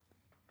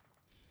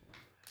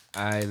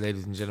All right,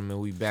 ladies and gentlemen,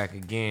 we back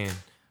again.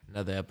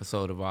 Another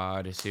episode of our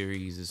artist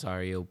series. It's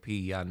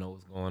REOP. Y'all know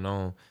what's going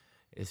on.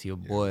 It's your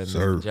boy,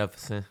 sir. Mr.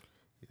 Jefferson.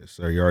 Yes,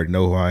 sir. You already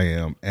know who I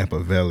am,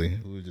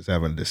 Ampavelli. We were just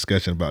having a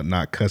discussion about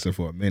not cussing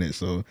for a minute,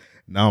 so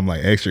now I'm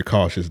like extra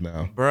cautious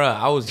now. Bruh,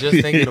 I was just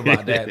thinking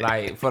about that.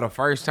 Like, for the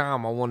first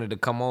time, I wanted to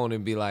come on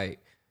and be like,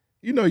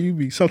 You know,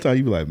 sometimes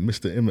you be like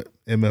Mr.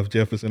 MF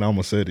Jefferson. I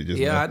almost said it just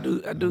yeah, now. I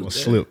do. I'm gonna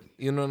slip.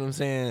 You know what I'm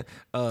saying?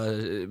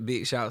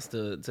 Big shouts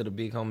to the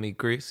big homie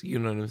Chris. You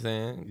know what I'm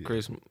saying? Yeah.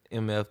 Chris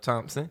MF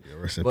Thompson. Yeah,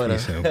 rest in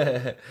peace,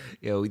 him.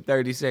 Yeah, we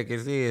 30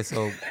 seconds in,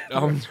 so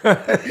I'm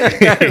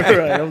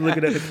right. I'm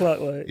looking at the clock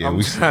like I'm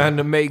trying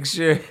to make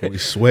sure. We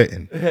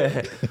sweating.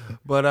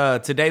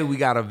 But today we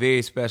got a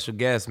very special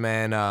guest,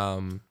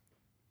 man.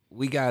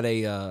 We got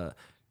a.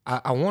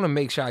 I want to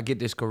make sure I get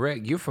this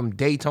correct. You're from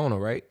Daytona,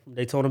 right?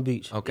 Daytona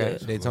Beach. Okay,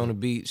 yes. Daytona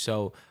Beach.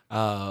 So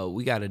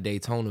we got a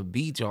Daytona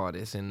Beach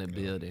artist in the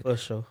building. For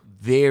sure.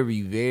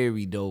 Very,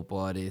 very dope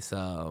artist.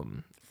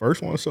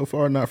 First one so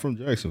far not from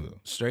Jacksonville.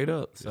 Straight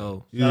up.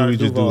 So usually we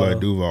just do like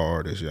Duval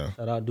artists, yeah.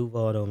 Shout out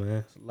Duval though,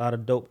 man. It's a lot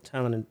of dope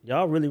talent. And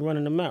y'all really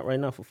running the map right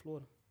now for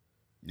Florida.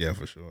 Yeah,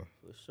 for sure.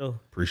 For sure.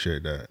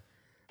 Appreciate that.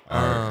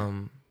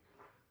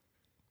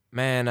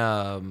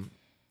 Man,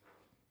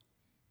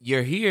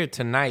 you're here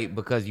tonight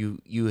because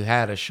you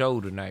had a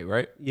show tonight,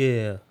 right?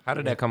 Yeah. How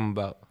did that come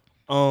about?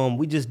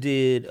 We just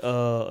did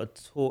a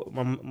tour.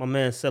 My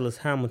man Sellers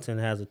Hamilton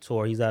has a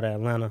tour. He's out of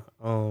Atlanta.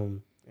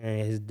 And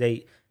his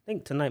date, I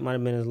think tonight might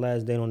have been his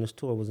last date on this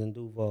tour, was in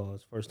Duval.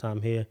 His first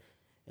time here.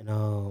 And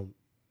a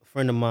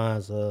friend of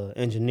mine's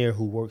engineer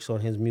who works on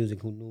his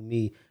music, who knew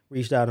me,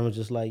 reached out and was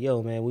just like,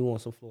 yo, man, we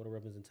want some Florida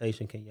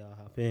representation. Can y'all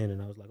hop in?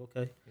 And I was like,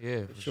 okay.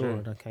 Yeah, for sure.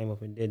 And I came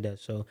up and did that.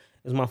 So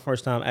it was my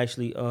first time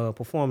actually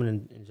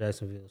performing in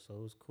Jacksonville. So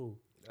it was cool.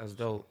 That's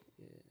dope.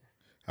 Yeah.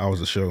 How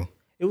was the show?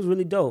 It was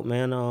really dope,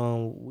 man.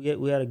 We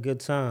had a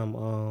good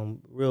time.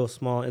 Real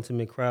small,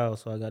 intimate crowd,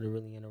 so I got to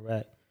really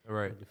interact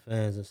with the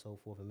fans and so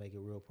forth and make it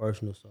real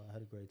personal. So I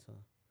had a great time.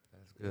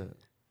 That's good.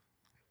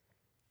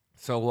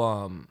 So,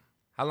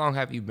 how long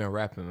have you been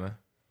rapping, man?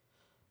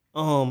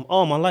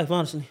 All my life,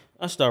 honestly.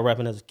 I started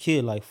rapping as a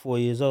kid, like 4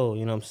 years old.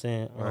 You know what I'm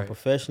saying? Right.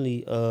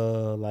 Professionally,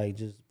 like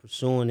just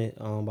pursuing it,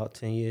 about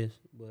 10 years.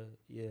 But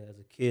yeah, as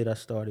a kid, I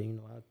started. You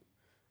know,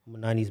 I'm a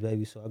 '90s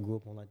baby, so I grew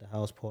up on like the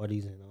house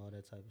parties and all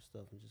that type of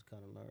stuff, and just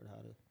kind of learned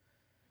how to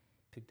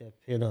pick that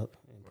pen up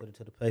and put it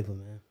to the paper,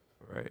 man.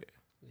 Right.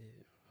 Yeah.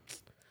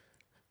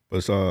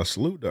 But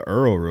salute to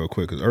Earl real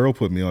quick, because Earl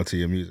put me onto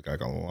your music like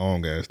a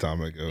long ass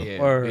time ago.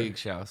 Yeah, big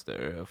shouts to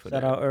Earl for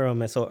that. Shout out Earl,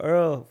 man. So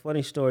Earl,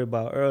 funny story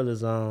about Earl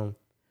is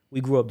we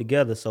grew up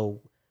together,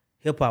 so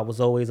hip hop was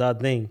always our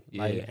thing.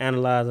 Yeah. Like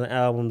analyzing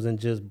albums and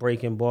just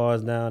breaking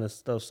bars down and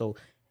stuff. So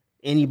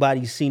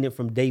anybody's seen it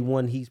from day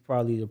one, he's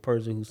probably the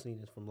person who's seen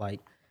it from like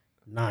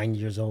 9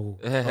 years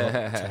old.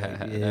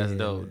 That's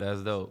dope. Man.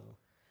 That's dope. So,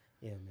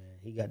 yeah, man.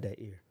 He got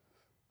that ear.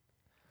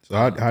 So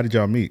how did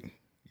y'all meet?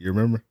 You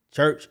remember?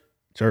 Church.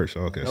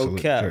 Okay. No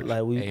cap. Church.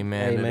 Like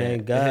Amen hey to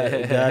man,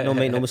 that. God don't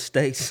make no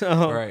mistakes.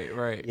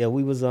 Right. Yeah,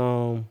 we was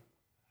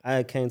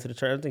I came to the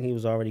church. I think he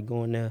was already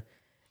going there.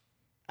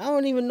 I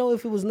don't even know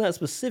if it was not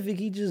specific.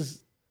 He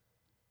just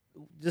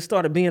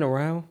started being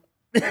around.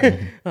 Like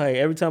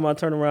every time I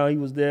turn around, he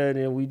was there, and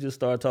then we just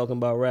started talking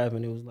about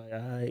rapping. It was like, all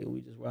right, we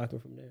just rocking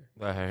from there.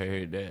 I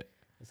heard that.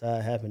 That's how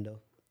it happened, though.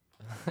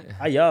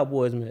 How y'all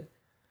boys met?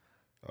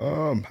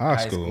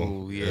 High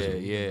school.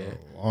 Yeah.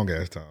 Long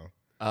ass time.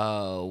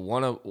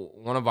 One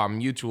of our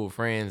mutual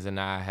friends and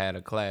I had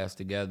a class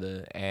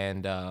together,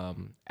 and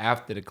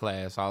after the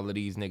class, all of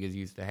these niggas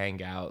used to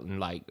hang out and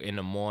like in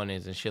the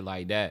mornings and shit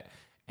like that.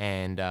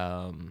 And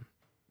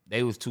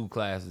they was 2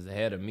 classes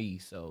ahead of me,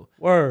 so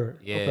Word.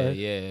 yeah, okay.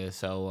 yeah.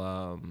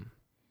 So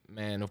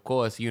man, of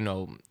course, you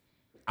know,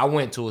 I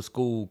went to a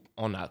school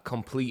on a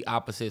complete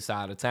opposite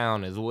side of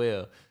town as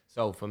well.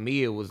 So for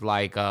me, it was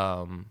like you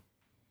know,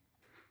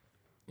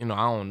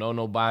 I don't know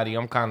nobody.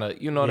 I'm kind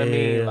of, you know what I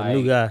mean, like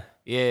new guy.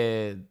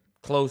 Yeah,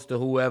 close to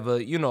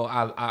whoever, you know,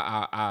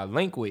 I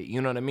link with,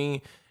 you know what I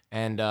mean?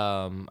 And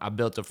I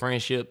built a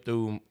friendship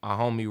through our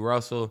homie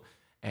Russell.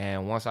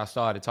 And once I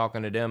started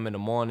talking to them in the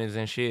mornings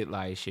and shit,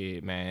 like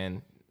shit,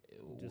 man.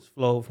 Just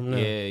flowed from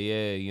there.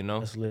 Yeah, you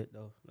know. That's lit,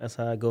 though. That's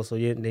how it goes. So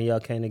then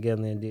y'all came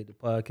together and did the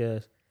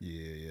podcast.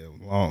 Yeah.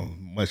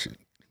 Much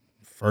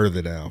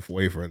further down,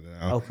 way further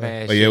down. Okay.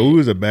 Man, But yeah, we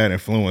was a bad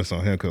influence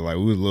on him because like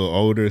we was a little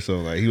older, so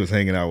like he was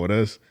hanging out with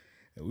us.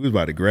 And we was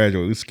about to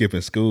graduate. We was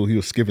skipping school. He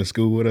was skipping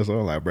school with us. I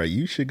was like, bro,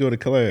 you should go to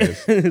class.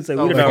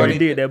 So we already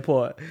did that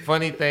part.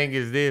 Funny thing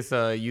is this,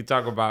 you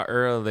talk about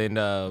Earl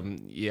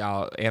and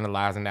y'all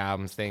analyzing the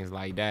albums, things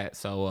like that.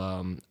 So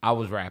I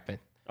was rapping.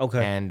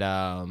 Okay.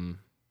 And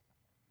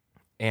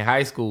in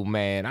high school,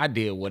 man, I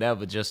did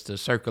whatever just to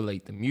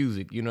circulate the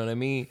music. You know what I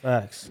mean?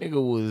 Facts.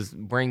 Nigga was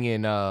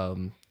bringing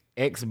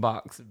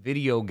Xbox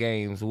video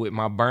games with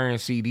my burn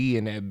CD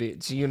in that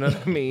bitch. You know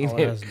what I mean? Oh,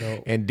 that's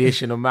dope. And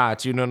dishing them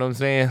out. You know what I'm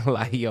saying?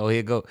 Like, yo,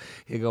 here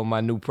go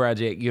my new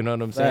project. You know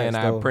what I'm saying?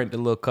 Facts, I though. print the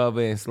little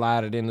cover and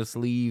slide it in the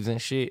sleeves and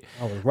shit.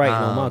 I was writing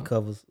on my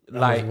covers.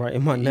 I was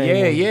writing my name.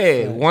 Yeah, on yeah.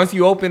 it. Once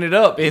you open it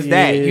up, it's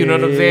that. You know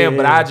what I'm saying?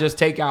 But Yeah. I just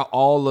take out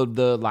all of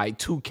the like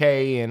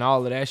 2K and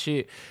all of that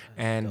shit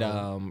and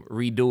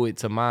redo it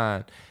to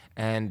mine.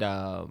 And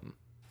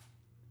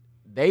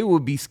they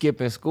would be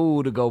skipping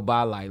school to go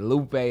buy like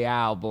Lupe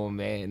album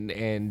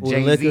and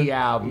Jay-Z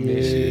album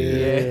and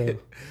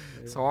shit.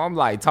 Yeah. So I'm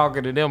like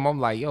talking to them. I'm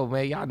like, yo,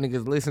 man, y'all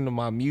niggas listen to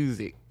my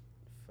music.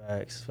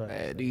 Facts.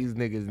 Man, these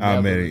niggas I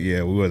never, mean,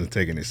 yeah, we wasn't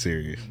taking it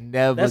serious.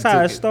 never That's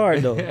how took it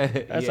started, though.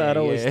 That's how it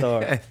always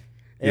started.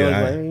 Yeah,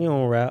 Yeah, like, you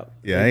don't rap.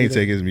 Yeah, I ain't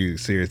taking his music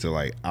serious till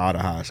like out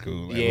of high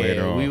school. Like,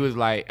 later on. We was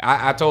like,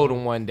 I told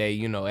him one day,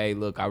 you know, hey,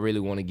 look, I really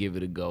want to give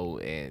it a go.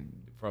 And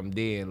from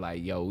then,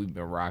 like, yo, we've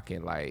been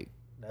rocking like.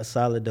 That's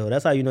solid, though.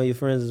 That's how you know your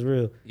friends is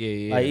real.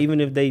 Yeah. Like,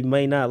 even if they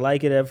may not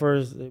like it at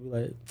first, they be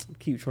like,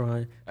 keep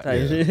trying.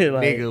 Type Yeah. shit.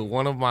 Like, Nigga,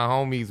 one of my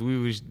homies, we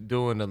was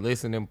doing a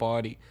listening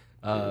party.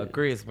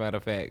 Chris, matter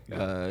of fact,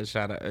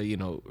 shout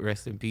out,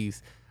 rest in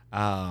peace.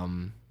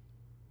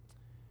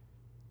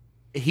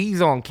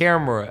 He's on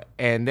camera,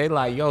 and they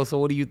like, yo, so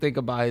what do you think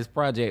about his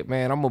project?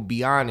 Man, I'm gonna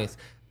be honest.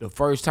 The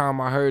first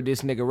time I heard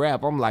this nigga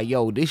rap, I'm like,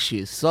 yo, this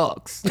shit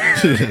sucks.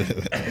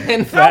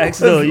 And Facts,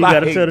 though. You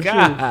gotta tell the truth.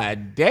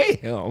 God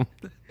damn.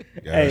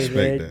 Gotta hey, respect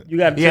man, that. you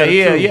got to tell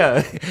the truth.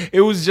 Yeah.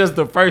 It was just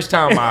the first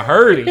time I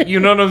heard it.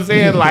 You know what I'm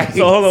saying? Like,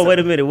 So hold on, wait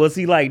a minute. Was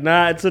he like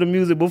nodding to the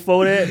music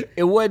before that?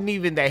 it wasn't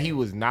even that he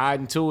was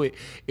nodding to it.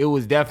 It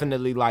was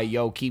definitely like,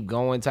 yo, keep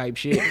going type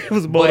shit. It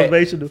was But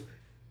motivational.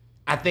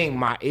 I think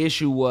my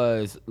issue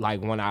was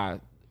like when I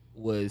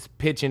was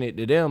pitching it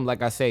to them,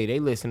 like I say, they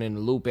listening to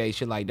Lupe,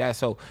 shit like that.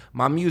 So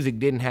my music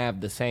didn't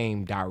have the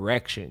same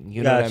direction.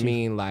 You know what I Got you.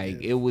 mean?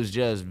 Like it was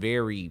just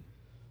very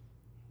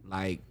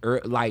like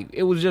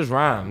it was just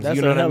rhymes. That's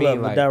you know a what I hell mean? of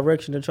a Like,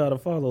 direction to try to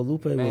follow.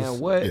 Lupe man, was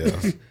what?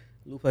 Yeah.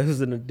 Lupe was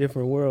in a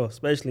different world,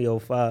 especially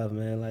 05,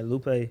 man. Like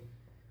Lupe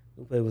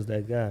was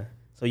that guy.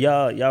 So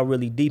y'all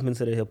really deep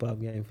into the hip hop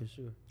game for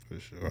sure. For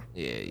sure.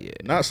 Yeah.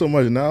 Not so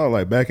much now.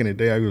 Like back in the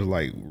day, I was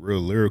like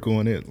real lyrical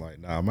in it. Like,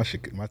 nah, my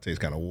taste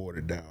kind of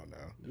watered down now.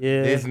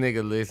 Yeah, This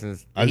nigga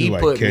listens. I just He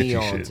like put catchy me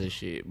on shit. to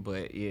shit,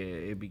 but yeah,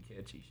 it be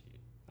catchy shit.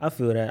 I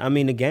feel that. I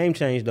mean, the game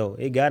changed though.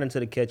 It got into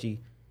the catchy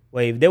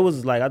wave. There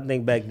was like, I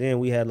think back then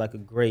we had like a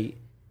great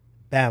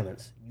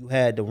balance. You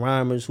had the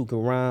rhymers who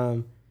could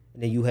rhyme,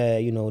 and then you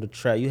had the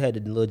trap. You had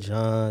the Lil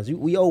Johns.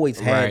 We always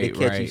had the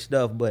catchy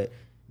stuff, but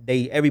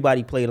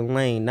everybody played a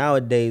lane.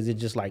 Nowadays it's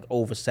just like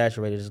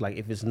oversaturated. It's like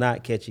if it's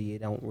not catchy,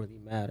 it don't really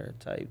matter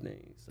type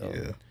thing. So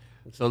Yeah.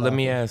 So let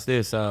me ask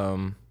this: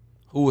 who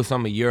were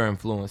some of your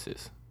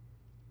influences?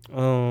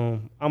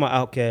 I'm an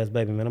Outcast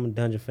baby, man. I'm a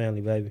Dungeon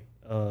Family baby.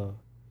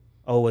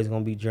 Always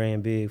gonna be Dre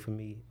and Big for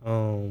me.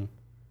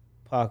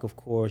 Pac, of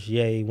course,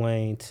 Ye,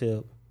 Wayne,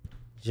 Tip,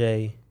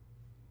 Jay,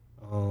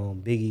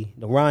 Biggie,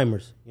 the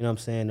rhymers. You know what I'm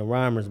saying? The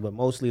rhymers, but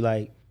mostly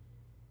like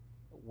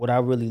what I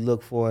really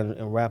look for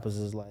in rappers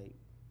is like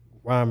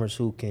rhymers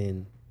who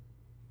can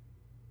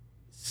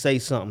say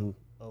something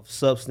of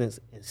substance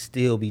and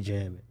still be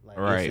jamming. Like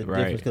Right.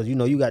 Because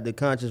you got the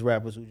conscious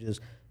rappers who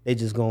they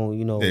just gonna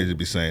They just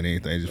be saying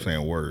anything, just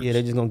saying words. yeah,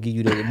 they just gonna give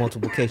you the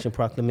multiplication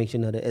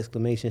proclamation or the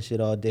exclamation shit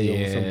all day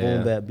over some Yeah.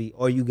 boom bap beat.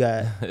 Or you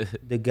got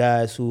the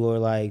guys who are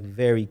like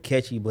very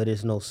catchy, but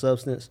it's no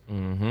substance.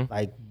 Mm-hmm.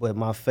 Like, but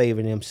my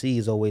favorite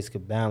MCs always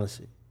could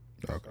balance it.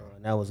 Okay.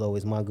 And that was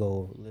always my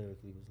goal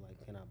lyrically. Was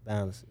like, can I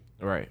balance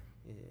it? Right.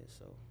 Yeah.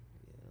 So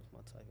yeah, that's my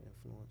type of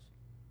influence.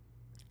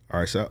 All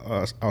right. So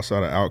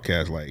outside of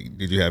Outkast, like,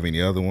 did you have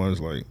any other ones?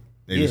 Like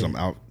maybe Yeah. some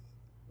out.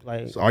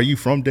 Like, So are you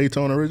from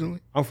Daytona originally?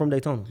 I'm from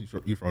Daytona.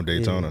 You from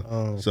Daytona?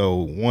 Yeah, So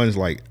one's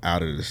like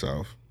out of the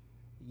South.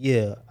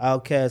 Yeah,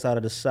 Outkast out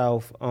of the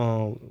South.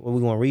 Where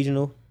we going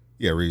regional?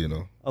 Yeah,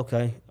 regional.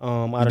 Okay.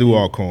 Out You of do New,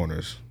 all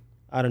corners.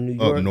 out of New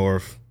York. Up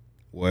north,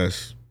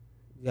 west.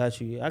 Got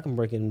you. I can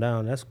break it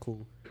down. That's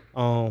cool.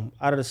 Out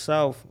of the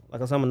South,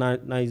 like I said, I'm a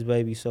 90s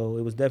baby, so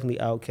it was definitely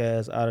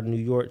Outkast. Out of New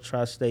York,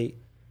 tri-state,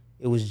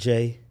 it was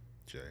Jay.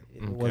 Jay.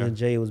 If it wasn't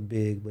Jay, it was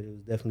Big, but it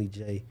was definitely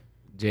Jay.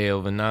 Jay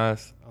over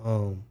Nas.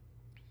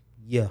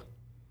 Yeah,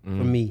 for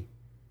me.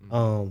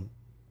 And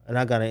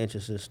I got an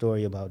interesting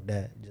story about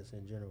that, just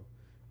in general.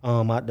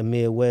 Out the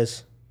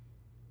Midwest,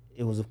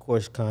 it was of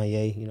course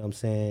Kanye. You know what I'm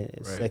saying?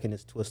 Right. Second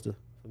is Twista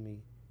for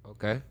me.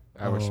 Okay,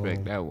 I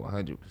respect that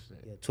 100%.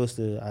 Yeah,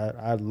 Twista.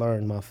 I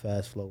learned my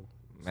fast flow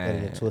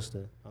studying Man.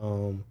 Twista.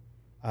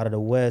 Out of the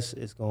West,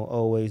 it's gonna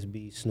always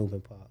be Snoop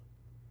and Pac.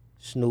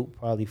 Snoop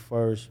probably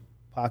first.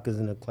 Pac is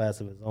in a class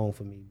of his own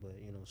for me, but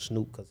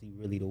Snoop because he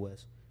really the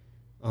West.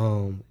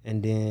 And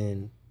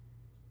then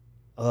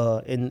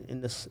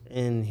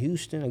in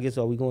Houston, I guess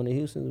are we going to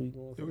Houston? Are we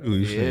going for We that? do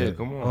Yeah, shit.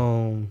 come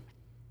on.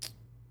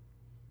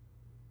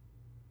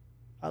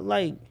 I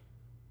like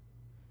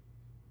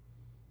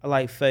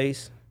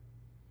Face.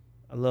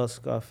 I love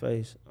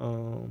Scarface.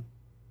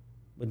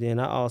 But then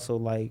I also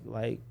like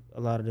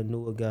a lot of the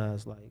newer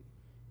guys, like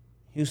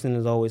Houston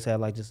has always had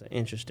like just an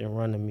interest in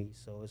running me.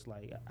 So it's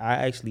like I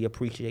actually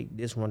appreciate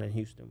this run in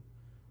Houston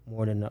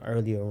more than the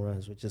earlier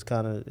runs, which is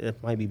kind of,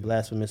 it might be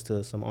blasphemous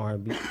to some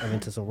R&B, I mean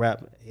to some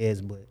rap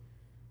heads, but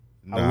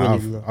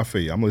I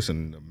feel you. I'm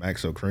listening to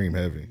Maxo Cream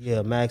heavy. yeah,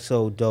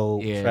 Maxo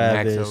dope, Yeah,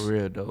 Travis, Maxo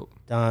real dope.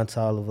 Don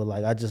Toliver.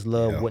 Like I just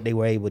love what they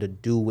were able to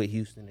do with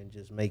Houston and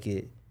just make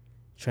it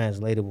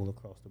translatable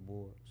across the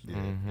board. So,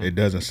 Yeah. It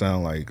doesn't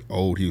sound like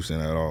old Houston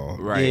at all.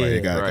 Right. Like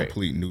it got Right. a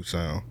complete new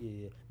sound.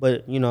 yeah,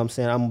 but you know what I'm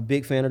saying, I'm a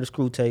big fan of the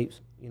Screw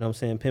tapes. You know what I'm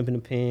saying, Pimpin' the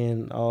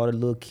Pen, all the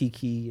little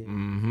Kiki,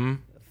 and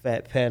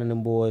Fat Pat and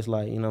them boys.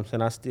 Like, you know what I'm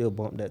saying, I still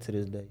bump that to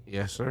this day.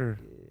 Yes, sir.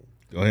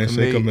 Go ahead and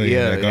say Chameleon.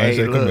 Yeah, Go ahead and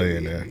say look,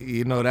 Chameleon there.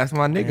 You know, that's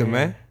my nigga,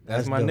 man.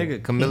 That's my dope.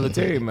 nigga,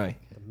 Camilitary, man.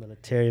 The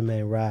military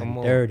man riding Come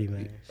on. dirty,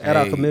 man. Shout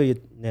out Hey. Camellia,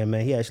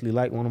 man. He actually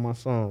liked one of my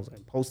songs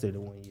and posted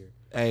it one year.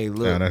 Hey, Nah,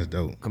 look, that's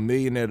dope.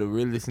 Chameleon the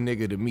realest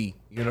nigga to me.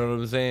 You know what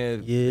I'm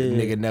saying? Yeah. The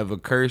nigga never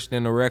cursed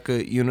in a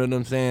record. You know what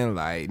I'm saying?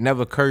 Like,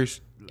 never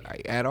cursed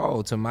like at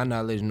all. To my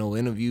knowledge, no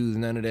interviews,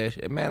 none of that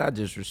shit. Man, I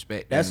just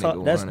respect that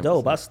nigga. That's 100%.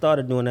 dope. I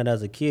started doing that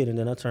as a kid, and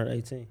then I turned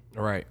 18.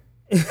 Right.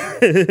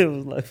 It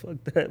was like,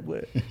 fuck that,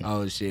 but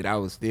Oh shit, I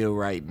was still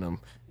writing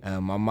them.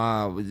 My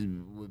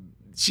mom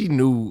she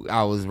knew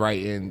I was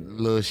writing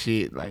little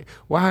shit like,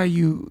 why are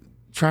you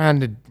trying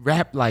to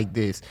rap like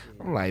this?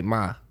 I'm like,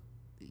 Ma,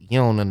 you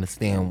don't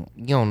understand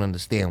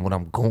what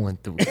I'm going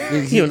through.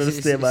 you don't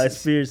understand my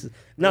experiences.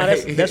 No,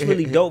 that's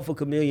really dope for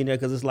Chameleon there,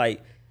 because it's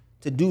like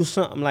to do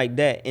something like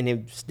that and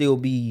it still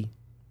be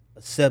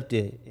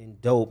accepted and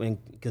dope and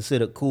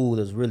considered cool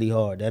is really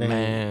hard. That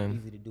ain't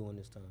easy to do in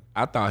this time.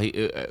 I thought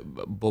he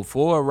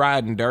before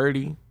Riding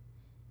Dirty,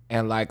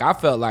 and like I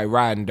felt like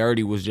Riding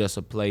Dirty was just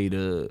a play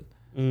to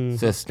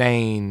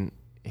sustain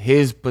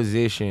his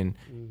position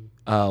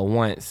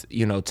once,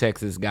 you know,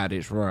 Texas got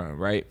its run,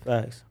 right?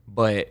 Facts.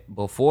 But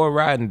before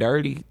Riding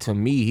Dirty, to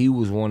me, he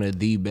was one of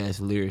the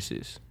best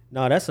lyricists.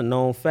 No, that's a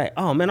known fact.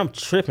 Oh man, I'm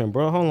tripping,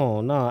 bro. Hold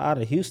on. No,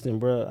 out of Houston,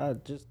 bro. I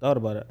just thought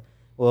about it.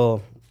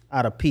 Well,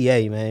 out of PA,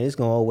 man, it's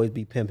gonna always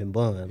be Pimpin'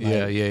 Bun. Like,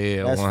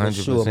 Yeah, that's 100%. for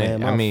sure,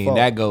 man. I My mean, fault.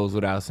 that goes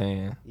without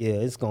saying. Yeah,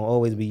 it's gonna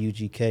always be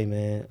UGK,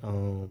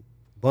 man.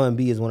 Bun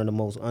B is one of the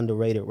most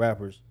underrated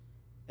rappers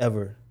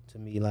ever to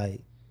me.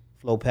 Like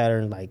flow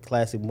pattern, like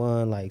classic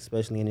Bun, like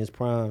especially in his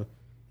prime.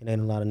 It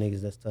ain't a lot of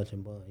niggas that's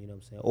touching Bun, you know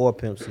what I'm saying? Or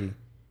Pimp C.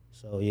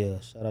 So yeah,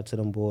 shout out to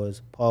them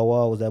boys. Paul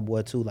Wall was that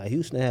boy too. Like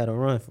Houston had a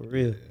run for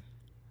real.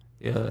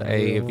 Yeah,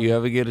 hey, if you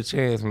ever get a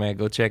chance, man,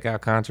 go check out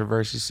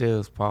Controversy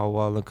Sales, Paul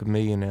Wall and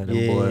Chameleon. Them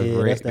boys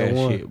wreck that's that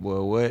one. shit,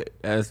 boy. What?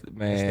 That's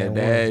man,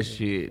 that that one.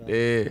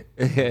 shit.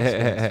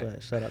 Yeah.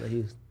 Shout out to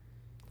Houston.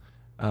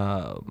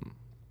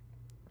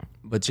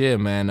 But yeah,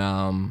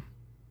 man.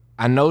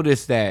 I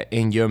noticed that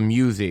in your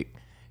music,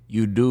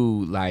 you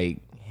do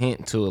like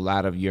hint to a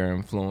lot of your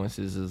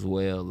influences as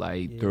well,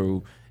 like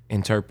through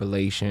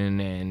interpolation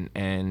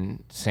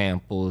and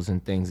samples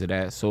and things of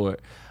that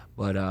sort.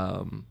 But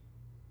I'm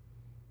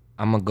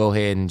gonna go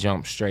ahead and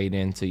jump straight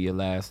into your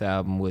last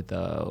album with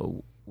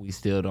We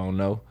Still Don't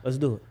Know. Let's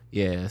do it.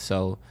 Yeah,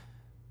 so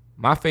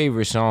my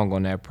favorite song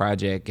on that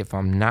project, if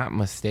I'm not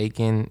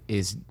mistaken,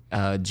 is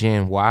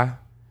Gen Y,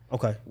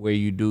 Okay. where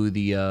you do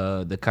the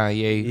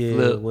Kanye Yeah,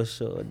 flip. what's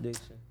your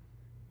addiction?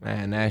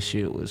 Man, that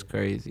shit was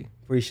crazy.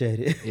 Appreciate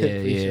it. Yeah,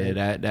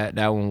 Appreciate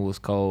that one was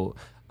cold.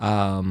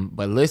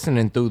 But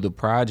listening through the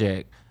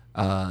project,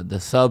 the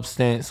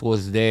substance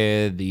was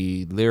there,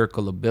 the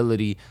lyrical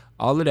ability,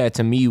 all of that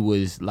to me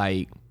was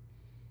like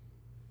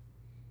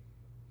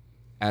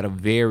at a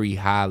very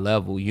high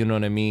level. You know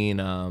what I mean?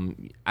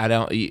 I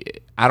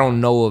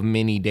don't know of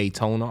many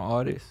Daytona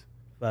artists.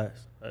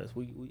 Facts.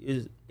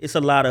 It's a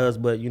lot of us,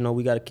 but you know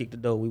we got to kick the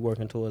door. We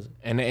working towards it.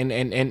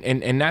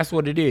 And that's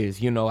what it is.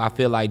 You know, I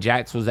feel like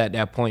Jax was at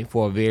that point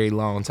for a very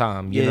long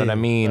time. You know what I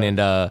mean? Right.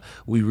 And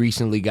we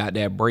recently got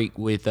that break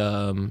with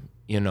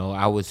you know,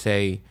 I would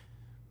say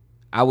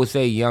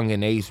Young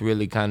and Ace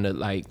really kind of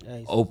like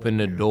Ace opened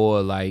the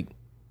door like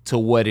to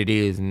what it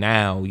is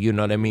now. You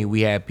know what I mean?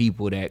 We had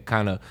people that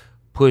kind of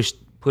pushed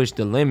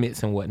the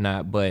limits and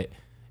whatnot, but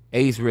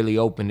Ace really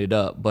opened it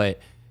up. But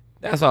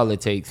that's all it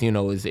takes, you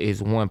know,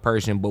 is one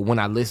person. But when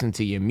I listen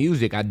to your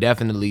music, I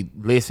definitely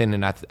listen,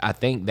 and I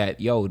think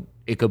that, yo,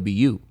 it could be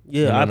you. Yeah,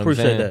 You know I what I'm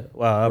appreciate saying? that.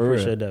 Wow, I For real.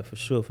 appreciate that for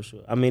sure.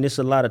 I mean, it's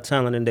a lot of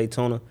talent in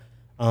Daytona,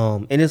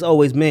 and it's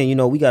always been. You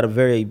know, we got a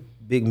very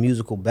big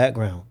musical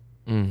background.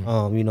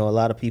 Mm-hmm. You know, a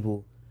lot of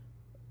people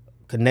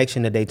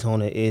connection to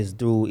Daytona is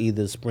through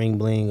either Spring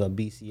Bling or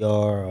BCR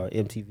or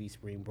MTV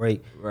Spring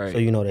Break. Right. So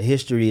you know the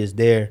history is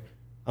there,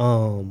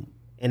 and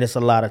it's a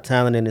lot of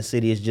talent in the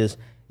city. It's just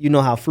you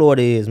know how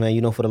Florida is, man.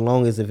 You know, for the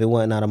longest, if it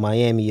wasn't out of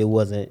Miami, it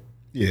wasn't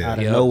out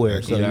of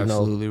nowhere. So You're you know,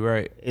 absolutely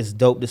right. it's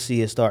dope to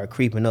see it start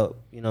creeping up.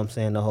 You know what I'm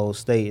saying? The whole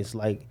state. It's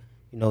like,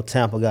 you know,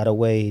 Tampa got a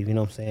wave. You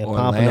know what I'm saying?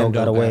 Pompano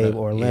got a wave.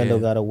 Orlando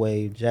got a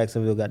wave.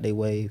 Jacksonville got their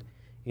wave.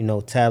 You know,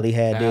 Tally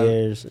had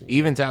theirs.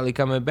 Even Tally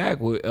coming back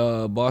with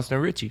Boston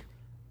Richie.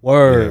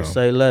 Word,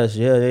 say less.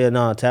 Yeah,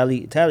 no,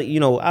 Tally.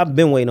 You know, I've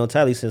been waiting on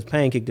Tally since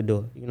Pain kicked the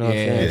door. You know what I'm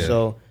saying? Yeah.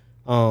 So,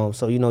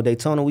 So you know,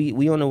 Daytona,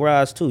 we on the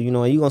rise too. You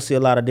know, and you gonna see a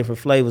lot of different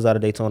flavors out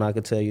of Daytona. I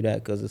can tell you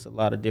that because it's a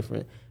lot of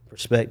different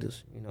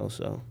perspectives. You know,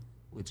 so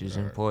which is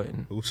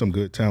important. Who's some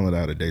good talent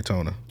out of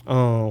Daytona?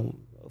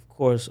 of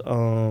course,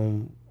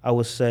 I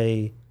would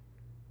say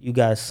you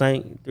got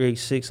Saint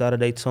 386 out of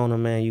Daytona,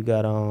 man. You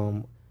got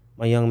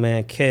my young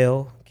man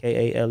Kale,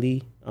 Kale.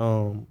 You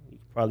can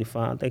probably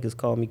find. I think it's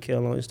called me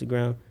Kale on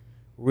Instagram.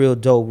 Real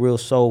dope, real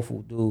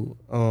soulful dude.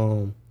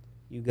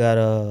 You got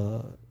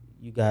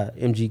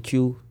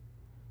MGQ.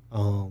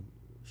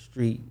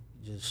 Street,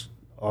 just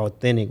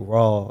authentic,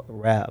 raw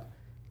rap.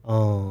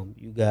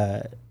 You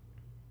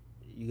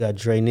got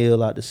Dre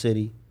Neal out the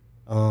city.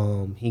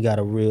 He got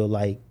a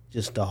real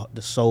just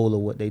the soul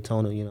of what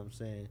Daytona, you know what I'm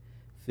saying,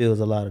 feels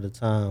a lot of the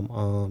time.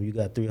 You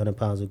got 300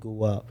 Pounds of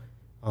Guwap.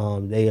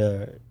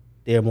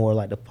 They're more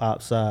like the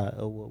pop side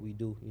of what we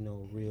do, you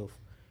know,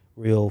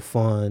 real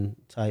fun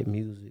type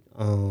music.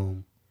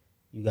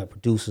 You got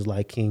producers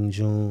like King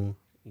June,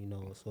 you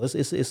know, so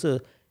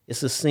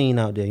it's a scene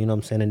out there, you know what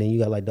I'm saying? And then you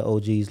got like the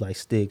OGs like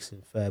Sticks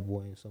and Fat Boy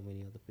and so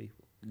many other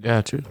people.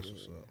 Got you.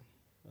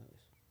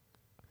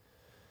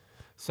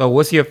 So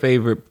what's your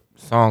favorite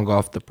song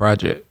off the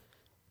project?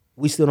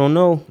 We still don't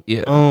know.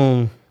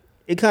 Yeah.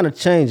 It kind of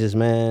changes,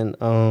 man.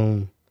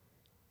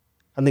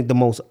 I think the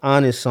most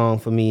honest song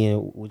for me,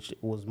 and which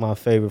was my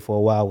favorite for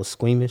a while, was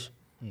Squeamish.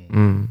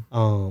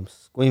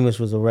 Squeamish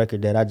was a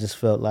record that I just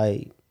felt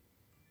like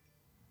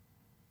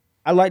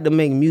I like to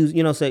make music,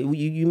 you know. Say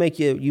you make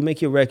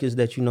your records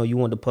that you know you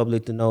want the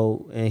public to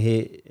know and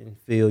hit and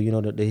feel, you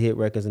know, the hit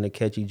records and the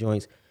catchy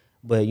joints.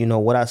 But you know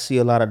what I see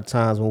a lot of the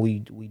times when we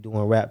doing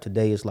rap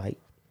today is like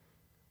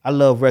I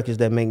love records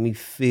that make me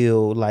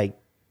feel like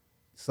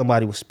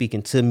somebody was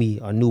speaking to me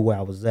or knew where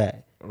I was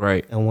at.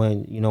 Right. And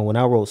when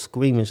I wrote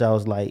Squeamish, I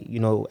was like, you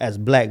know, as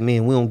black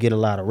men, we don't get a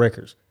lot of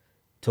records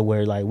to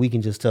where like we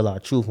can just tell our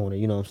truth on it.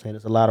 You know what I'm saying?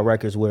 There's a lot of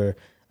records where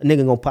a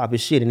nigga gonna pop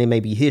his shit and it may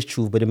be his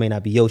truth, but it may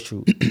not be your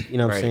truth. You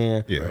know what I'm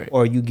saying? Yeah. Right.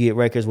 Or you get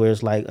records where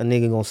it's like a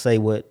nigga gonna say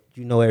what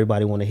you know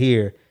everybody wanna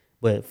hear.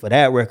 But for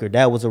that record,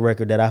 that was a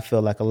record that I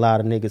felt like a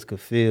lot of niggas could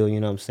feel, you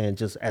know what I'm saying?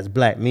 Just as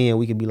black men,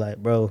 we could be like,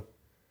 bro,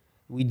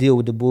 we deal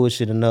with the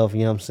bullshit enough,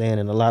 you know what I'm saying?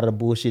 And a lot of the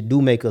bullshit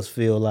do make us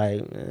feel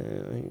like, you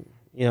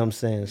know what I'm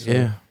saying? So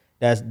yeah.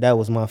 That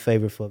was my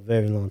favorite for a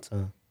very long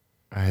time.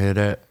 I hear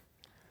that.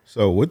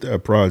 So with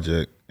that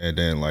project and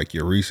then like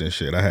your recent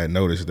shit, I had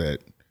noticed that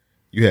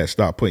you had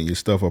stopped putting your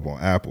stuff up on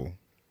Apple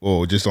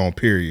or just on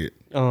period.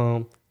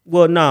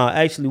 Well, no,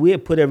 actually, we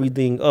had put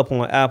everything up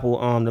on Apple.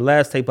 The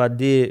last tape I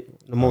did,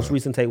 the most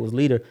recent tape was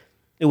Leader.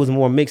 It was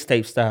more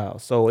mixtape style,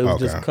 so it was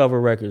just cover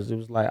records. It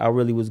was like I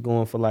really was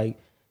going for like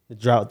the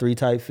Drought 3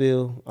 type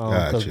feel.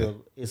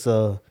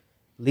 Because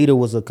Leader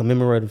was a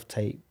commemorative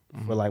tape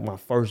for like my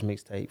first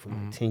mixtape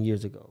from like 10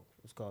 years ago.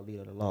 It was called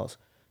Leader the Lost.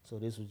 So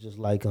this was just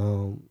like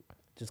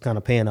just kind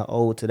of paying an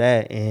ode to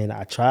that, and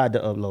I tried to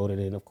upload it,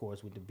 and of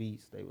course with the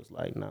beats, they was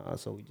like, nah,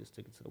 so we just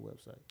took it to the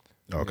website.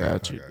 Okay,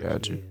 Got you.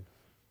 Yeah.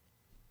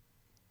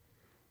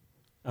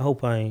 I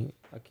hope I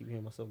keep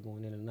hearing myself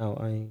going in and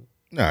out.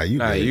 Nah, you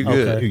good. You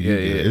good. Okay. You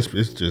good.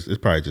 It's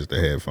probably just the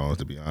headphones,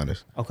 to be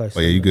honest. Okay. But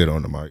yeah, you good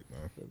on the mic,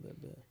 man.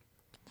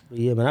 But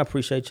yeah, man, I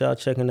appreciate y'all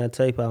checking that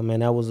tape out,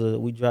 man. That was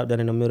we dropped that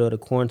in the middle of the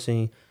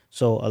quarantine,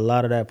 so a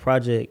lot of that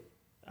project,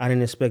 I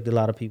didn't expect a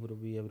lot of people to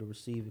be able to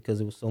receive it because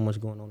there was so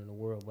much going on in the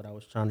world. But I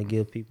was trying to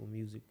give people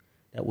music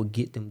that would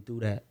get them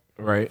through that.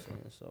 Right.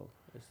 So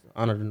it's an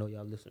honor to know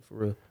y'all listen for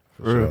real.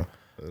 For sure.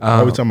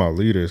 While we talking about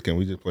leaders, can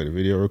we just play the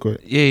video real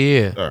quick?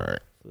 Yeah. All right.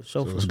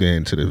 So let's get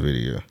into the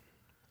video.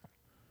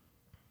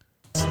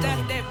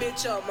 Stack that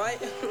bitch up,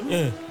 Mike.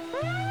 Yeah.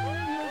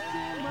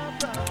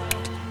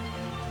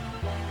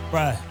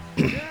 Right.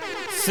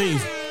 See.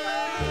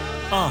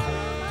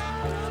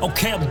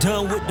 Okay, I'm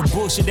done with the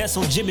bullshit, that's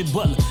on Jimmy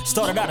Butler.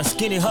 Started out a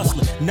skinny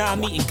hustler, now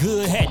I'm eating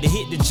good. Had to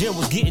hit the gym,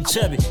 was getting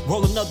chubby.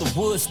 Roll another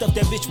wood, stuff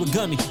that bitch with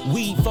gummy.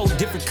 Weed, 4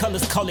 different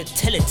colors, call it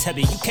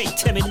Teletubby. You can't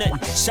tell me nothing,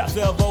 shop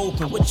forever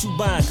open. What you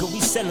buying, cause we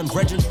selling,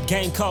 brethren.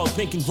 Game called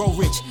Think and Grow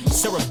Rich,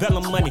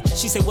 cerebellum money.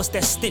 She say, what's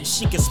that stench?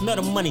 She can smell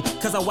the money.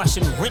 Cause I wash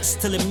and rinse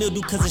till it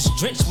mildew, cause it's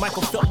drenched.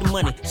 Michael felt the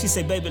money. She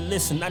say, baby,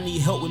 listen, I need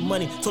help with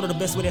money. Told her the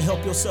best way to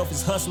help yourself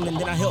is hustling,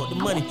 then I helped the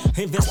money.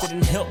 Invested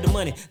and helped the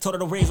money. Told her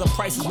to raise up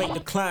prices, make the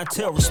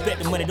clientele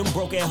respect the money. Them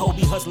broke ass hoe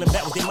be hustling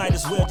backwards, they might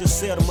as well just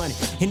sell the money.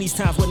 In these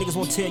times where niggas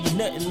won't tell you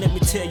nothing, let me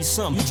tell you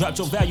something. You dropped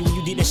your value when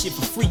you did that shit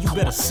for free, you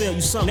better sell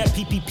you something. That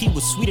PPP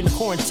was sweet in the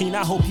quarantine,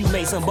 I hope you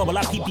made some bubble.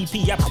 I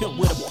PPP, I pimp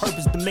with a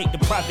purpose to make the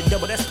profit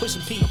double. That's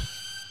pushing P.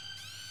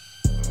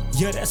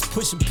 Yeah, that's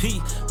pushing P.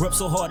 Rep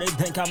so hard they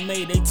think I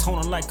made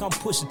Daytona like I'm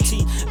pushing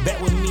T. Back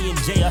with me and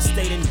Jay, I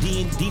stayed in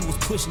D&D, was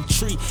pushing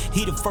Tree.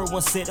 He the first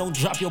one said, don't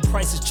drop your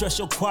prices, trust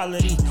your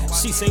quality.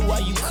 She say, why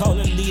you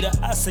callin' leader?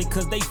 I say,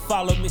 cause they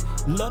follow me.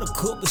 Love to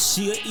cook, but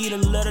she'll eat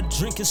and let her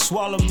drink and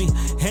swallow me.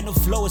 And the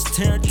flow is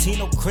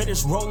Tarantino,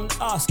 credits rolling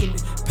Oscar me.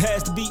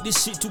 Pass the beat,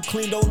 this shit too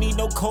clean, don't need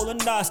no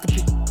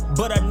colonoscopy.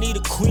 But I need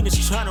a queen that's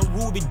tryna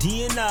Ruby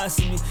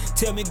DNI me.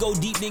 Tell me go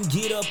deep, then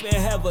get up and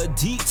have a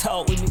deep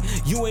talk with me.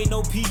 You ain't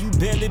no P, you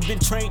barely been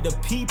trained to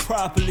pee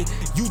properly.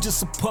 You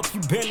just a pup, you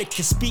barely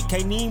can speak,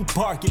 can't even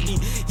bark at me.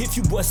 If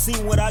you boys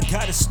seen what I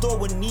got in store,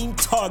 wouldn't even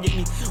target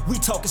me. We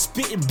talking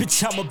spitting,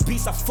 bitch, I'm a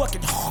beast, I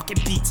fucking hawking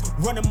beats.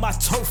 Running my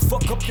turf,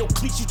 fuck up your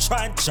cleats, you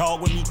try and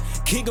jog with me.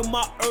 King of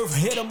my earth,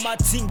 head of my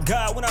team,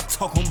 God when I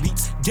talk on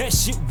beats. That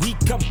shit weak,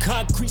 I'm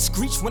concrete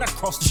screech when I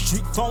cross the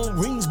street. Phone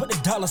rings, but the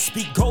dollar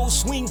speak. Gold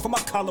swing from my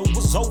collar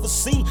was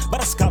overseen by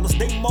the scholars,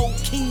 they mold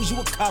kings, you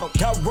a coddle.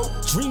 Got wrote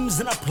dreams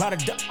and I plotted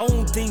to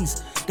own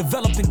things.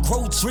 Develop and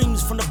grow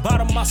dreams from the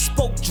bottom, I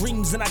spoke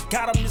dreams and I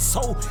got them this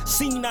whole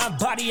scene. I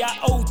body, I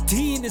OD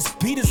and this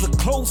beat is a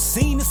close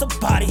scene, it's a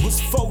body.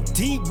 Was 4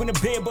 deep when the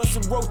bed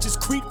bustin' roaches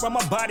creep around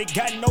my body.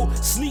 Got no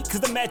sleep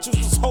cause the mattress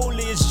was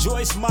holy as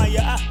Joyce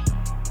Meyer.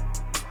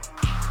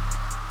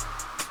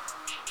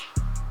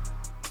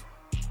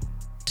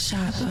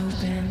 Shop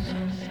open.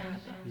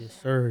 Yes,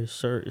 sir. Yes,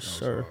 sir. Yes,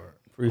 sir.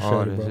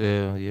 Appreciate it,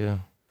 bro. Yeah.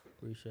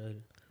 Appreciate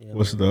it. Yeah,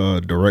 What's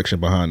the direction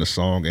behind the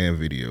song and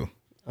video?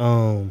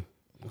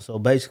 So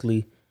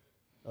basically,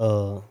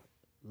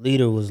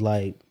 Leader was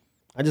like,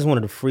 I just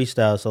wanted to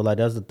freestyle. So like,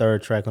 that's the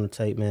third track on the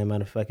tape, man.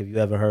 Matter of fact, if you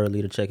haven't heard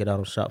Leader, check it out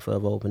on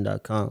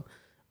shopforeveropen.com.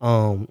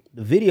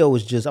 The video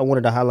was just, I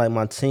wanted to highlight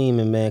my team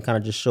and, man, kind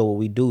of just show what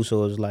we do.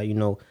 So it was like, you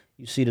know,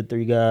 you see the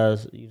 3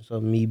 guys, you saw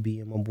me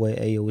being my boy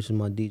Ayo, which is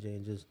my DJ,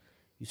 and just,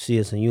 you see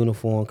us in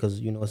uniform because,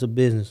 you know, it's a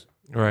business.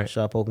 Right.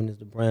 Shop Open is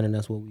the brand, and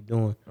that's what we're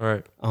doing.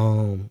 Right.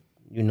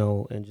 You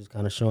know, and just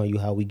kind of showing you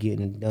how we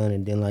getting it done.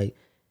 And then, like,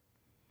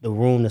 the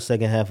room, the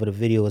second half of the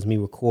video is me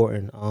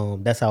recording.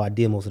 That's how I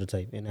did most of the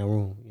tape, in that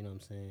room, you know what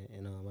I'm saying?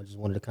 And I just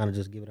wanted to kind of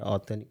just give it an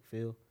authentic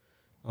feel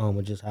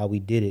of just how we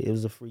did it. It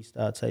was a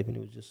freestyle tape, and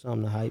it was just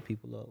something to hype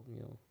people up, you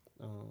know.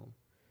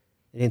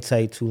 It didn't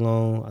take too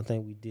long. I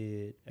think we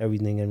did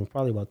everything in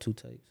probably about 2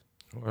 takes.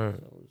 Right.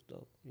 So it was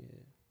dope, yeah.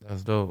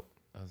 That's dope.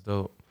 That's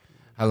dope.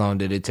 How long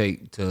did it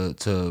take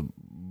to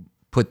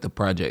put the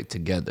project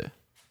together?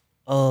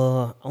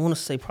 I want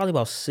to say probably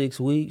about 6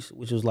 weeks,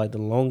 which was like the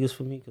longest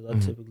for me because I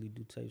typically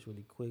do tapes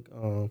really quick.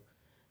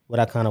 But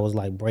I kind of was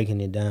like breaking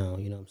it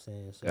down, you know what I'm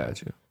saying? So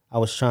Gotcha. I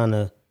was trying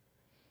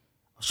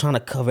to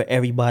cover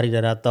everybody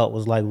that I thought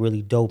was like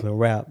really dope in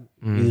rap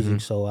music.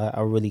 So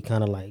I really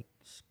kind of like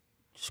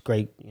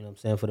scraped, you know what I'm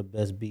saying, for the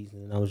best beats,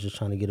 and I was just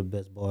trying to get the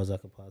best bars I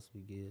could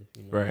possibly give.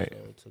 You know? Right.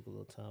 So it took a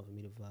little time for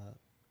me to vibe,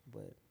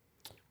 but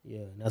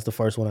yeah, and that's the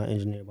first one I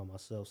engineered by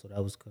myself, so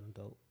that was kind of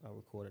dope. I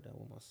recorded that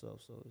one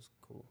myself, so it's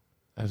cool.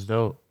 That's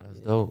dope. That's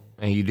dope.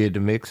 And you did the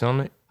mix on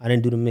it? I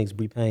didn't do the mix.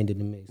 Bree Payne did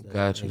the mix. That's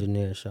Gotcha.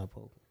 Engineer Shop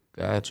Open.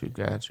 Got you.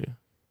 Yeah,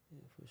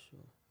 for sure.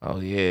 Oh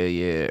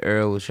yeah.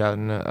 Earl was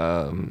shouting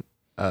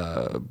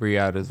Bree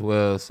out as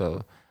well.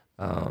 So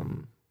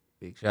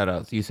big shout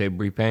outs. You say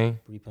Bree Payne?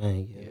 Bree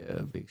Payne, yeah.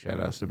 Yeah, big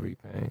shout outs to Bree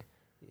Payne.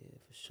 Yeah,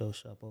 for sure.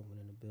 Shop Open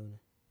in the building.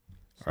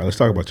 All right, let's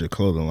talk about your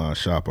clothing line,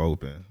 Shop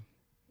Open.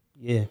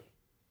 Yeah.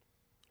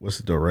 What's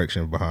the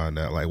direction behind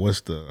that? Like,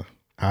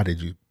 how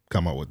did you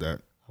come up with that?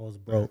 I was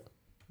broke.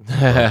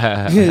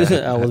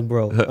 I was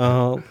broke.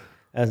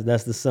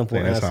 That's the simple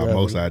I think that's answer. how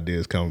most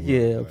ideas come.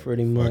 Yeah, like,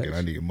 pretty fuck much. it,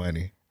 I need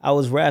money. I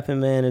was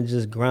rapping, man, and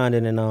just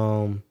grinding,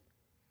 and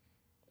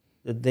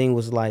the thing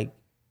was like,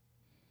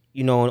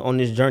 you know, on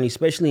this journey,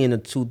 especially in the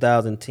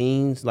 2000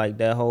 teens, like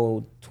that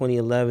whole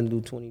 2011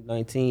 through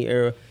 2019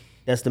 era,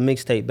 that's the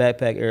mixtape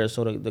backpack era.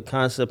 So the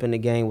concept in the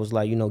game was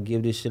like, you know,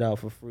 give this shit out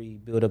for free,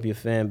 build up your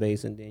fan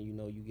base, and then, you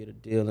know, you get a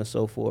deal and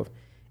so forth.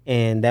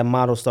 And that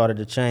model started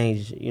to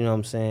change, you know what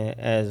I'm saying,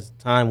 as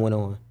time went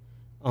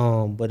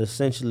on. But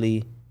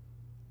essentially,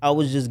 I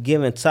was just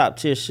giving top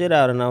tier shit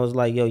out, and I was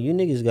like, yo, you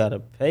niggas gotta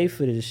pay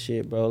for this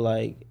shit, bro.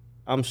 Like,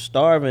 I'm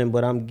starving,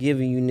 but I'm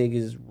giving you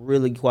niggas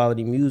really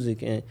quality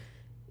music. And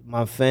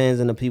my fans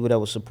and the people that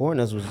were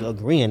supporting us was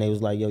agreeing. They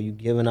was like, yo, you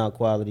giving out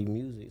quality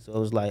music. So it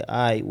was like, all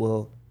right,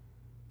 well,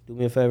 do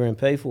me a favor and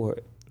pay for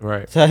it.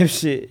 Right. Type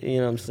shit, you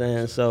know what I'm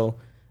saying? So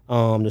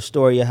the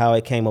story of how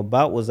it came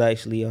about was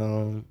actually,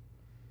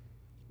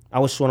 I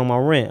was short on my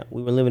rent.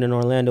 We were living in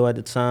Orlando at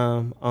the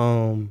time.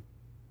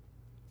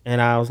 And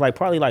I was like,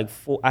 probably like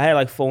I had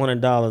like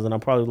 $400, and I'm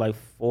probably like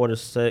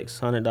 $400 to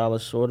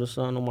 $600 short or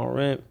something on my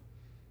rent.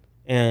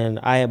 And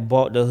I had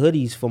bought the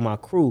hoodies for my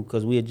crew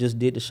because we had just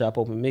did the Shop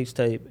Open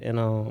mixtape, and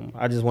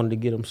I just wanted to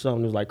get them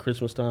something. It was like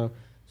Christmas time,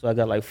 so I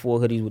got like 4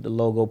 hoodies with the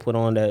logo put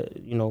on that,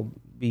 you know,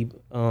 B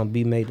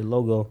made the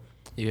logo.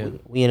 Yeah.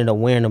 We ended up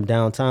wearing them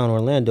downtown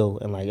Orlando,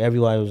 and like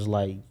everybody was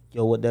like,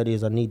 "Yo, what that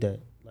is? I need that.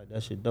 Like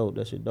that shit dope.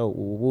 That shit dope.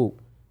 Woo woo."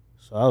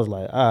 So I was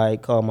like, "All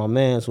right." Called my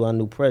man, so I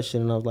knew pressure,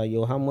 and I was like,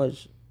 "Yo, how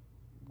much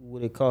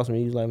would it cost me?"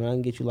 He was like, "Man, I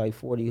can get you like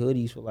 40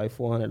 hoodies for like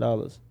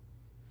 $400."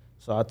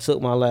 So I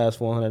took my last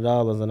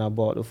 $400 and I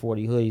bought the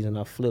 40 hoodies, and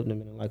I flipped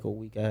them, and in like a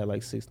week I had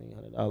like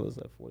 $1,600,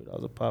 like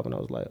 $40 a pop, and I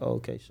was like, oh,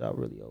 okay, shop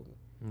really open.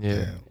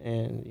 Yeah.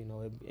 And, you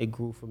know, it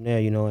grew from there,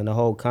 you know, and the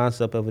whole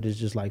concept of it is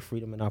just like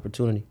freedom and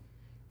opportunity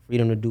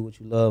freedom to do what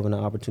you love and the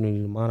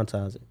opportunity to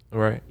monetize it.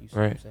 Right. You see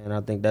what Right. I'm saying?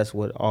 I think that's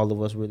what all of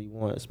us really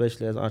want,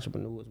 especially as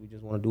entrepreneurs. We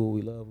just want to do what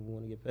we love and we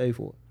want to get paid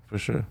for it. For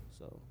sure.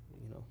 So,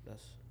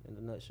 that's in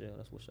a nutshell.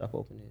 That's what Shop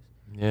Open is.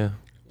 Yeah.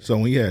 So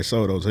when you had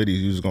sold those hoodies,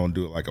 you was gonna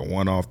do it like a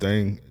one-off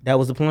thing. That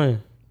was the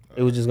plan.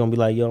 It was just gonna be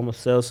like, yo, I'm gonna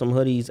sell some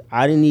hoodies.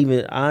 I didn't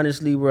even,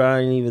 honestly, bro,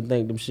 I didn't even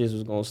think them shits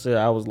was gonna sell.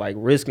 I was like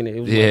risking it.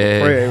 It was like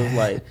a prayer. It was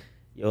like,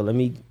 yo, all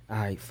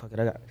right, fuck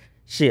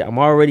it. I'm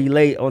already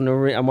late on the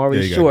rent. I'm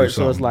already short.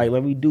 So it's like,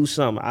 let me do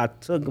something. I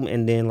took them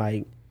and then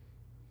like,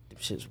 them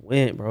shits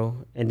went, bro.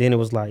 And then it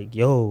was like,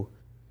 yo,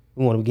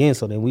 we want to begin.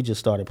 So then we just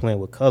started playing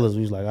with colors.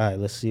 We was like, all right,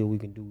 let's see if we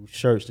can do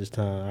shirts this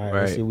time. All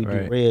right, let's see if we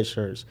do red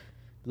shirts,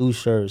 blue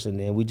shirts. And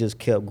then we just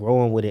kept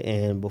growing with it.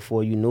 And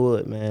before you knew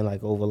it, man,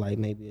 like over like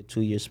maybe a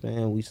 2-year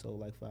span, we sold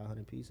like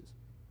 500 pieces.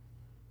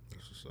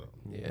 That's what's up.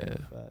 Yeah.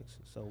 Facts.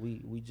 So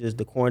we just,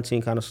 the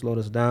quarantine kind of slowed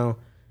us down.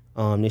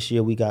 This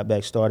year we got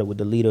back started with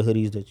the leader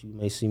hoodies that you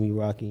may see me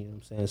rocking, you know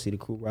what I'm saying, see the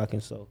crew rocking.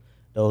 So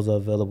those are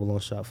available on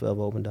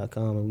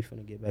shopforeveropen.com, and we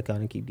finna get back out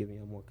and keep giving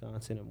you more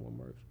content and more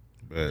merch.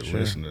 But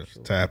listeners,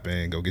 tap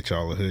in, go get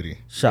y'all a hoodie.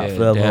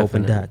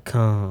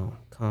 Shopforeveropen.com.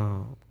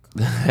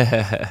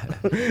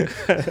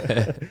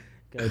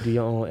 Gotta do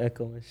your own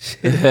echo and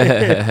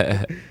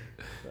shit.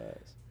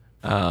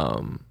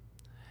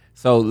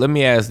 So let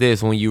me ask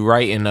this: when you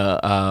writing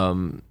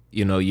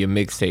your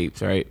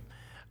mixtapes, right?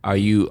 Are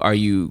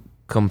you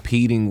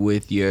competing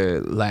with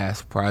your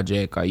last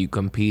project? Are you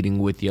competing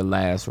with your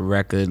last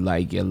record,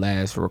 like your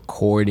last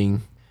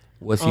recording?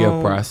 What's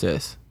your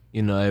process?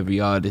 Every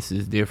artist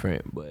is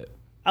different, but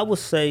I would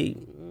say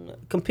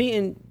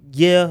competing,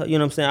 yeah, you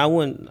know what I'm saying?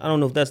 I don't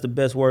know if that's the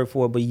best word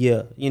for it, but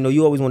yeah,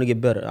 you always want to get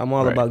better. I'm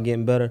all about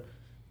getting better.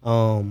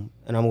 And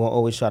I'm going to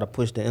always try to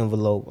push the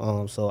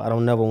envelope. So I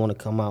don't never want to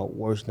come out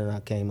worse than I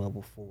came out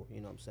before. You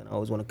know what I'm saying? I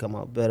always want to come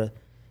out better.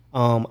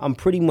 I'm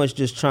pretty much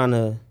just trying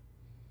to,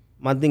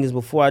 my thing is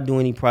before I do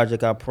any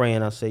project, I pray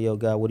and I say, yo,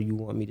 God, what do you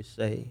want me to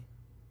say?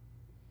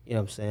 You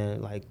know what I'm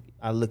saying? Like,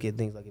 I look at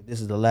things like, if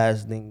this is the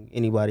last thing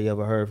anybody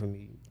ever heard from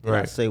me, then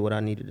I say what I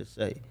needed to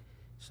say.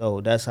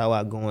 So that's how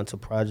I go into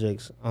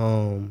projects.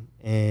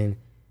 And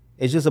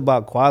it's just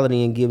about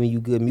quality and giving you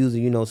good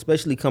music,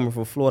 especially coming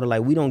from Florida.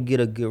 Like, we don't get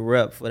a good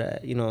rep for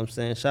that, you know what I'm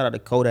saying? Shout out to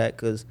Kodak,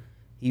 because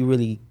he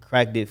really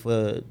cracked it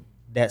for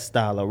that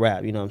style of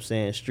rap, you know what I'm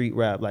saying? Street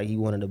rap, like, he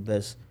one of the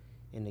best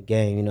in the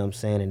game, you know what I'm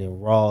saying? And then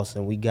Ross,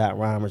 and we got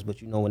rhymers,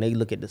 but, when they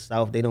look at the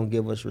South, they don't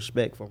give us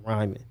respect for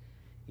rhyming.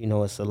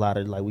 It's a lot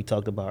of, like we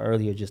talked about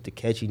earlier, just the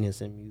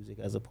catchiness in music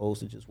as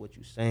opposed to just what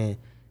you're saying.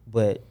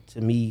 But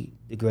to me,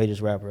 the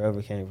greatest rapper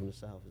ever came from the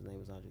South. His name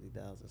was Andre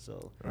 3000.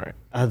 So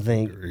I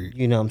think,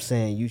 you know what I'm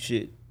saying, you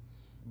should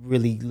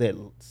really let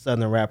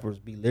Southern rappers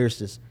be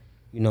lyricists,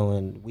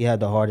 and we had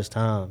the hardest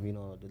time.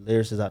 The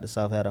lyricists out the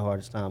South had the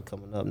hardest time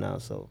coming up now.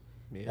 So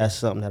that's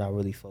something that I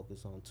really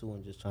focus on, too,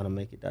 and just trying to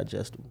make it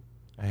digestible.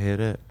 I hear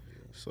that.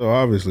 So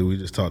obviously, we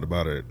just talked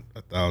about it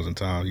 1,000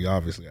 times. You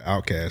obviously an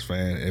Outkast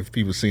fan. If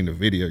people seen the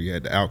video, you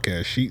had the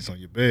Outkast sheets on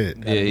your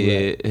bed.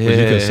 Yeah. Would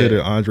you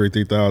consider Andre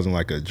 3000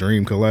 like a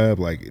dream collab?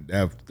 Like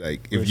that,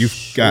 if you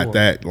got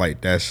that, like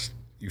that's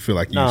you feel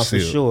like you for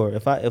sure.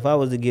 If I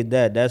was to get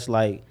that, that's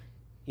like,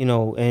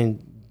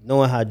 and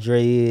knowing how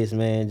Dre is,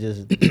 man,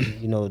 just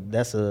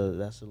that's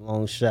a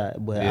long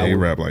shot. But he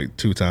rap like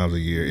 2 times a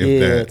year, if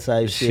that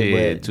type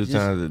shit. But 2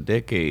 times a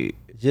decade.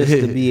 Just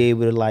to be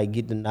able to like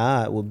get the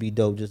nod would be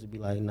dope. Just to be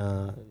like,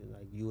 nah,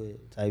 like you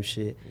it type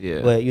shit. Yeah.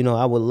 But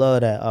I would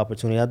love that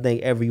opportunity. I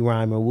think every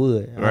rhymer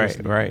would.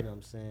 Honestly, right. You know what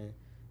I'm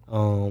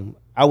saying?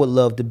 I would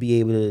love to be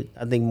able to.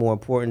 I think more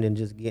important than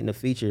just getting a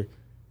feature,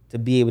 to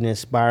be able to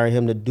inspire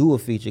him to do a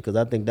feature. Because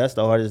I think that's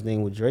the hardest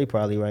thing with Dre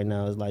probably right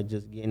now is like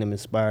just getting him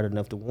inspired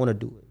enough to want to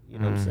do it. You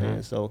know what I'm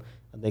saying? So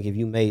I think if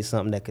you made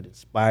something that could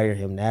inspire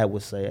him, that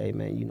would say, hey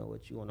man, you know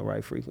what, you on the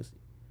right frequency.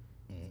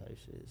 Type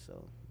shit.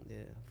 So yeah,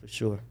 for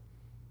sure.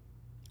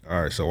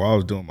 All right, so while I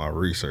was doing my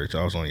research,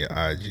 I was on your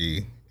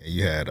IG, and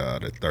you had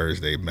the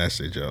Thursday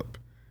message up.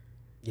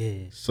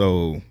 Yeah.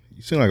 So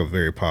you seem like a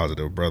very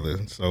positive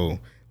brother. So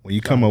when you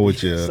come up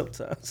with your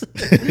sometimes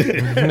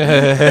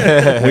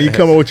when you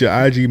come up with your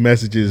IG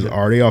messages,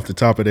 are they off the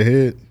top of the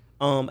head?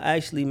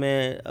 Actually,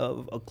 man,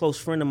 a close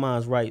friend of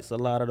mine writes a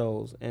lot of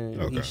those, and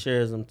he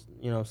shares them.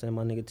 You know what I'm saying?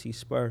 My nigga T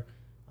Spur.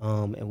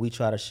 And we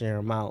try to share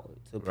them out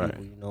to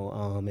people,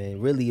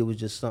 and really it was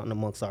just something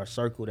amongst our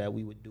circle that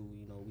we would do.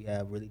 We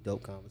have really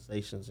dope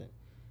conversations and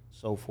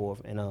so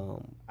forth. And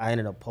I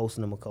ended up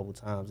posting them a couple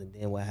times, and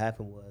then what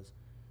happened was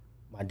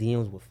my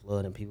DMs would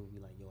flood, and people would be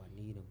like, "Yo, I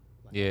need them."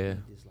 Like,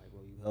 just like,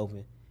 bro, you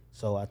helping.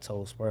 So I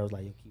told Spur, I was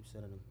like, "Yo, keep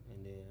sending them,"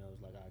 and then I was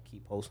like, "I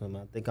keep posting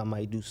them." I think I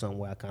might do something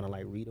where I kind of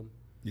like read them,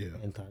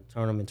 and kind of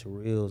turn them into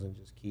reels and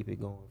just keep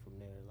it going from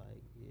there.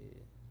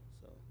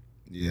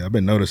 Yeah, I've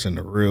been noticing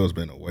the reel's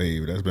been a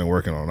wave. That's been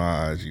working on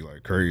our IG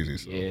like crazy.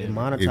 So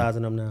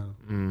monetizing them now.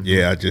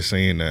 Yeah, I just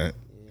seen that.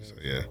 So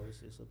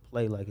it's a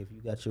play. Like if you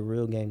got your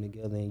real game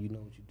together and you know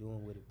what you're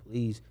doing with it,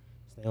 please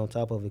stay on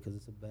top of it because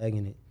it's a bag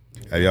in it.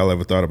 Have y'all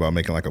ever thought about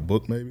making like a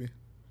book maybe?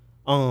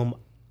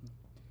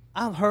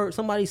 I've heard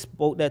somebody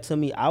spoke that to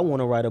me. I want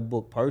to write a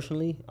book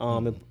personally.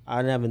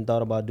 I haven't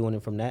thought about doing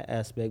it from that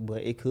aspect,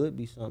 but it could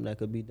be something that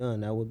could be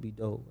done. That would be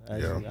dope.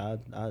 Actually,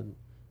 I'll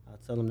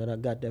tell them that I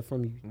got that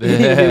from you. You know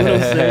what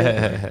I'm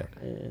saying?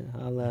 Yeah,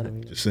 holla at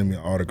me. Just send me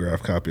an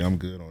autographed copy. I'm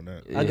good on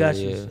that. I got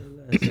you. Say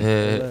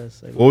less,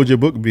 say What less. would your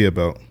book be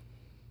about?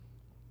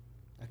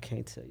 I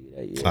can't tell you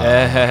that yet.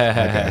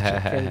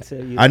 I Can't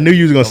tell you. I knew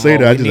you was gonna say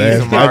that. I We just need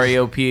asked. some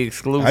Mario P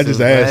exclusives. I just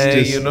asked, man,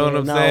 just- you know what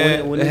I'm Nah,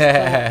 saying? When it's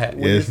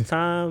Yes.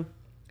 time,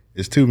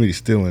 It's too many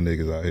stealing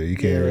niggas out here. You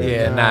can't. Yeah. Really.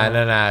 Yeah,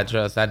 nah.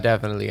 Trust, I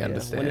definitely yeah,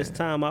 understand. when it's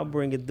time, I'll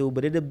bring it through.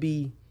 But it's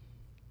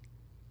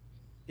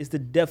the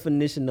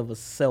definition of a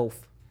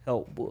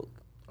self-help book.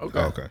 Okay.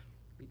 Okay.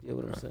 You get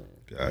what I'm saying?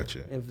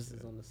 Gotcha.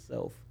 Emphasis on the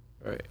self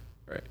Right.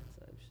 type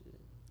shit.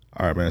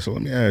 All right, man. So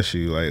let me ask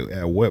you, like,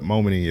 at what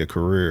moment in your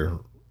career,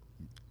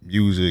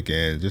 music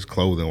and just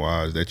clothing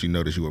wise, that you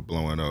noticed you were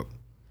blowing up?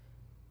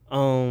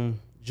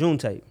 June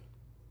tape.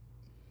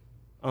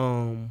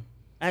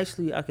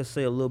 Actually, I could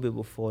say a little bit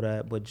before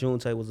that, but June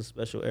tape was a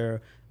special era.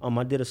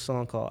 I did a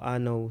song called "I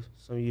Know"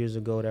 some years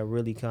ago that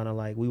really kind of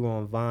like we were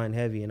on Vine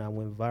heavy, and I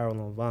went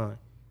viral on Vine.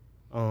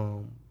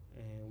 And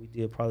we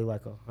did probably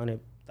like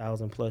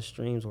 100,000 plus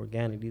streams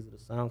organic. These are the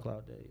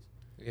SoundCloud days.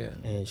 Yeah.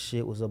 And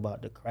shit was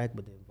about to crack,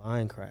 but then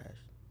Vine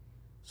crashed.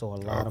 So a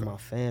lot of my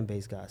fan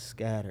base got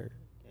scattered.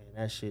 And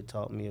that shit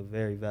taught me a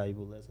very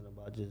valuable lesson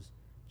about just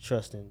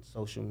trusting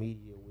social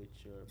media with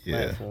your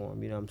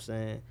platform. You know what I'm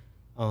saying?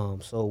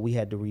 So we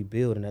had to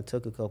rebuild, and that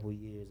took a couple of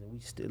years. And we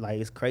still, like,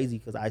 it's crazy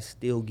because I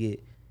still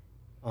get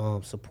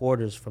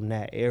supporters from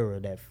that era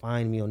that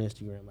find me on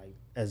Instagram, like,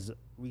 as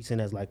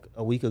recent as, like,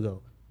 a week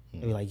ago. They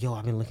be like, yo,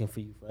 I've been looking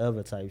for you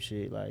forever type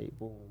shit. Like,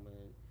 boom, man.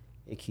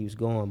 It keeps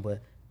going.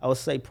 But I would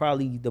say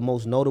probably the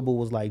most notable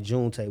was, like,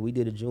 June tape. We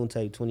did a June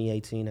tape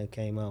 2018 that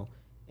came out,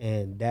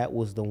 and that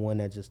was the one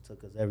that just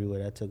took us everywhere.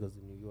 That took us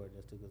to New York.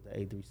 That took us to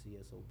A3C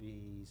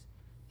SOBs.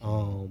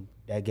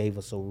 That gave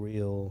us a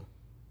real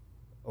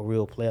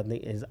play. I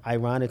think is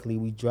ironically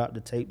we dropped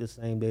the tape the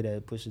same day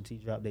that Pusha T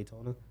dropped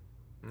Daytona.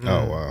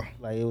 Oh wow!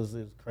 Like it was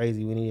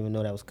crazy. We didn't even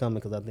know that was coming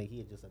because I think he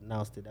had just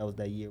announced it. That was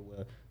that year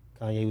where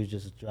Kanye was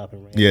just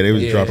dropping. Yeah, they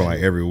was Yeah. dropping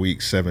like every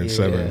week seven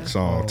Yeah.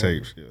 song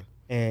tapes. Yeah.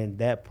 And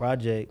that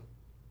project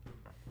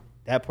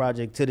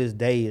to this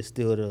day is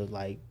still the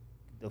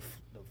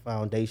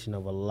foundation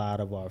of a lot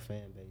of our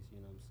fan base. You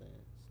know what I'm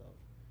saying? So,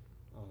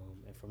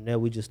 and from there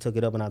we just took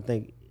it up. And I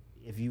think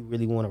if you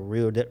really want a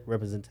real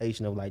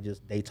representation of like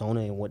just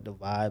Daytona and what the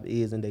vibe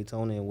is in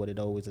Daytona and what it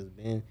always has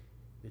been,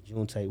 the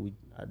June tape,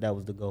 that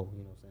was the goal.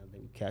 You know what I'm saying? I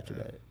think we captured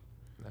that.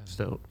 That's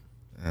dope.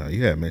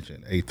 You had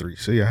mentioned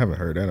A3C. I haven't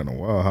heard that in a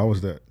while. How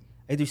was that?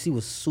 A3C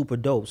was super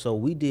dope. So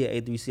we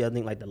did A3C, I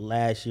think, like the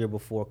last year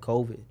before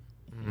COVID.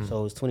 So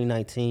it was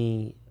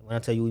 2019. When I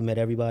tell you we met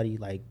everybody,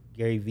 like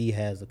Gary V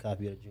has a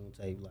copy of the June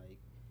tape. Like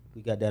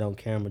we got that on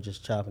camera,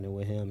 just chopping it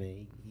with him,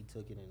 and he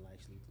took it and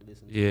actually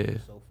listened to it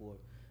and so forth.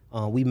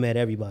 We met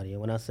everybody,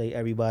 and when I say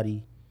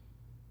everybody,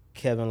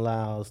 Kevin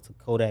Lyles to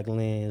Kodak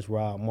Lens,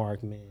 Rob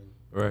Markman,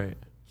 Right.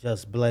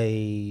 Just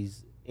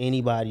Blaze,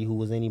 anybody who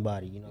was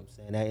anybody, you know what I'm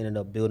saying? That ended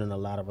up building a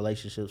lot of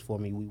relationships for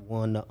me. We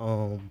won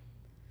the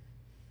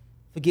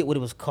forget what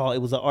it was called. It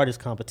was an artist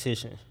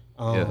competition.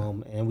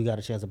 And we got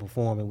a chance to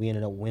perform, and we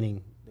ended up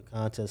winning the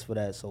contest for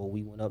that. So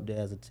we went up there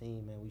as a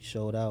team, and we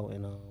showed out.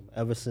 And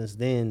ever since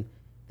then,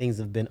 things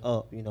have been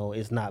up. You know,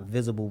 it's not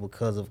visible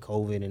because of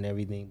COVID and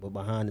everything, but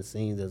behind the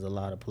scenes, there's a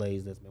lot of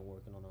plays that's been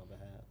working on our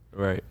behalf.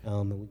 Right.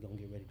 And we're going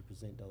to get ready to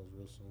present those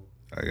real soon.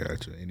 I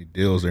got you. Any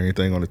deals or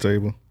anything on the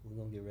table? We're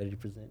going to get ready to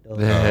present those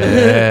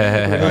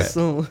real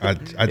soon.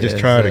 I just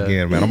tried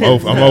again, man. I'm 0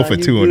 for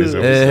 2 on this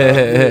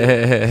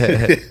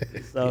episode.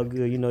 It's all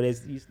good. You know,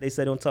 they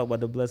say don't talk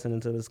about the blessing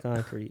until it's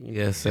concrete. You know?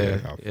 Yes,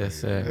 sir. Yeah, I feel Yes, you,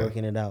 sir.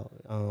 Working it out.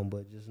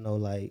 But just know,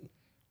 like,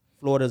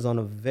 Florida's on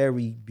a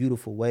very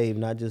beautiful wave,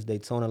 not just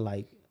Daytona.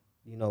 Like,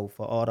 you know,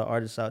 for all the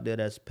artists out there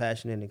that's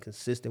passionate and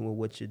consistent with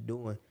what you're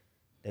doing,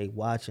 they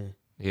watching.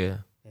 Yeah.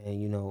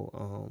 And, you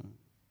know,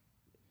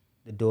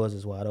 the doors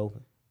is wide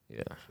open.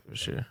 Yeah, for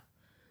sure.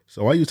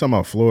 So while you talking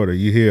about Florida,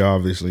 you here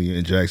obviously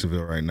in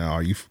Jacksonville right now.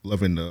 Are you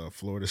loving the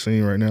Florida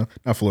scene right now?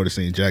 Not Florida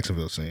scene,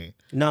 Jacksonville scene.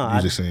 No,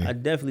 Music scene. I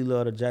definitely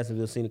love the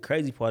Jacksonville scene. The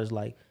crazy part is,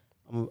 like,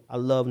 I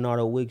love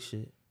Nardo Wick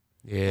shit.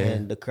 Yeah.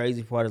 And the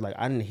crazy part is, like,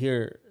 I didn't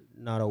hear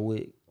Nardo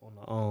Wick on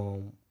the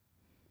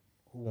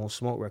Who Won't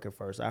Smoke record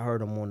first. I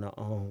heard him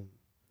on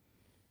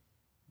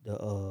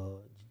the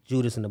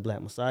Judas and the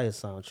Black Messiah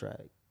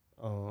soundtrack.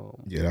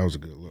 Yeah, that was a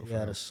good look. He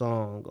had a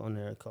song on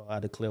there called I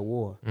Declare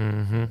War.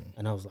 Mm-hmm.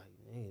 And I was like,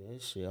 man,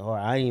 this shit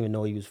hard. I didn't even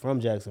know he was from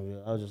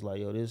Jacksonville. I was just like,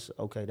 yo,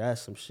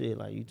 that's some shit.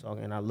 Like, you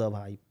talking, and I love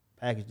how he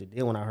packaged it.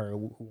 Then when I heard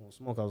Who Won't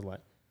Smoke, I was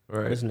like,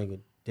 Right. this nigga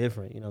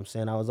different. You know what I'm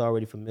saying? I was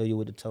already familiar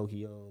with the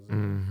Tokyos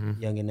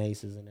and Young and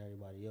Aces and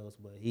everybody else,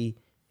 but he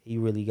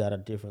really got a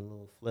different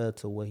little flair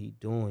to what he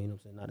doing. You know what I'm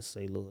saying? Not to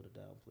say little to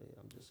downplay it.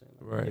 I'm just saying,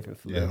 like, Right. a different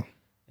flair.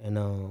 Yeah.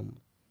 And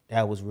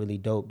that was really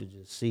dope to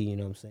just see, you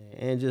know what I'm saying?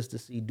 And just to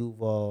see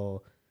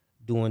Duval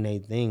doing their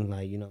thing,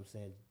 like, you know what I'm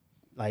saying?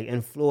 Like,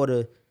 in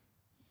Florida,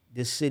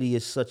 this city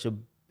is such a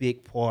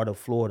big part of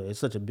Florida. It's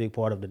such a big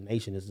part of the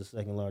nation. It's the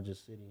second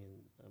largest city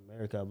in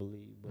America, I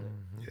believe. But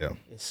Yeah.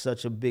 it's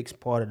such a big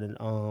part of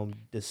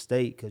the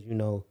state because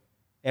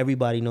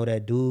everybody know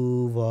that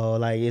Duval.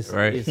 Like it's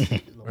Right.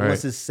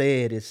 once it's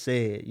said, it's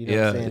said. You know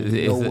what I'm saying?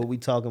 You know what we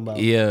talking about.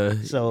 Yeah.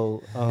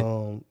 So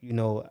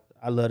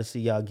I love to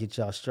see y'all get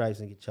y'all stripes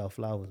and get y'all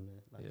flowers,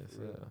 man. Like, Yes,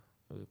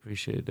 I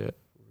appreciate that.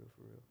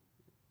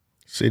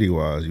 City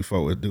wise, you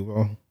fought with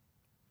Duval?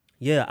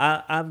 Yeah,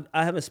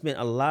 I haven't spent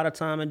a lot of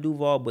time in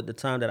Duval, but the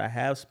time that I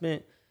have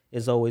spent,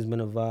 it's always been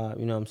a vibe.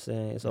 You know what I'm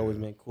saying? It's always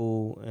been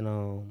cool, and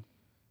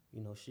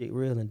shit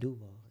real in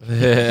Duval.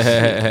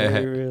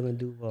 Shit real in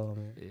Duval,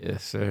 man.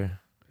 Yes, sir.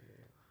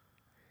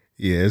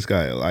 Yeah, it's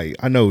got like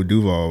I know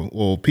Duval.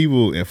 Well,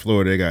 people in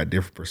Florida they got a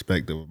different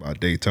perspective about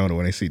Daytona.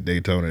 When they see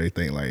Daytona, they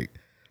think like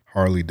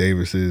Harley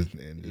Davidsons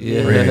and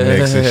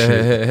rednecks and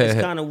shit.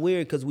 It's kind of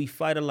weird because we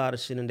fight a lot of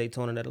shit in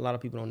Daytona that a lot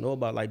of people don't know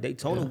about. Like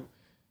Daytona,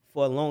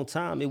 for a long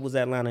time, it was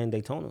Atlanta and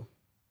Daytona.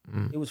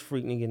 It was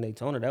Freaknik and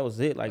Daytona. That was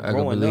it. Like I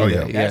growing can up,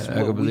 believe that's that.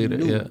 Yeah, I what can we believe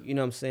knew. that, yeah. You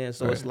know what I'm saying?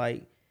 So it's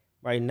like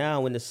right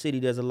now in the city,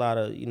 there's a lot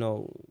of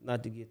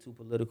not to get too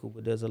political,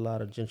 but there's a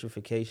lot of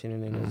gentrification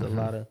and then there's a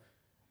lot of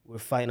we're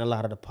fighting a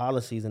lot of the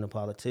policies and the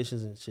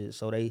politicians and shit.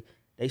 So they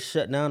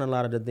shut down a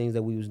lot of the things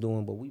that we was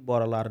doing, but we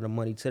brought a lot of the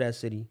money to that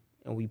city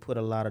and we put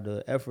a lot of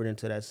the effort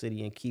into that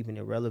city and keeping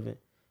it relevant.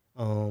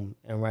 And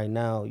right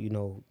now,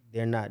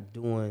 they're not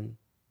doing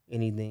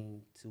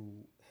anything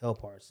to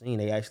help our scene.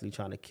 They actually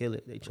trying to kill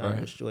it. They trying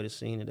to destroy the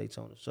scene in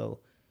Daytona. So,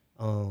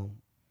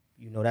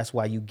 that's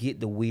why you get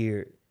the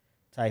weird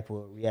type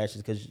of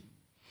reactions because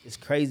it's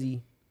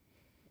crazy.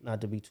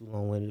 Not to be too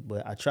long-winded,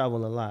 but I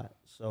travel a lot.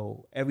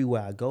 So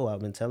everywhere I go, I've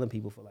been telling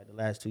people for like the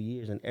last 2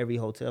 years, and every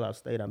hotel I've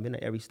stayed, I've been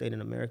to every state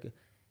in America.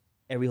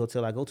 Every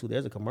hotel I go to,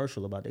 there's a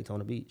commercial about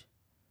Daytona Beach.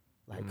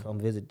 Like, come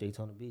visit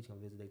Daytona Beach,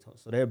 come visit Daytona.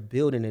 So they're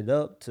building it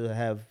up to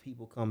have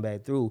people come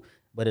back through,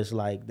 but it's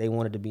like they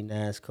wanted to be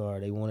NASCAR,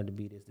 they wanted to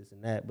be this,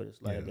 and that, but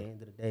it's like at the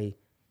end of the day,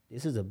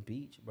 this is a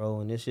beach,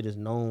 bro, and this shit is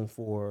known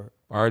for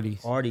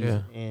Parties.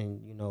 Yeah.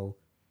 And,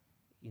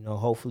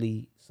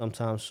 hopefully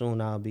sometime soon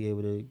I'll be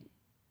able to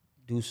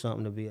do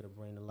something to be able to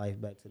bring the life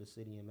back to the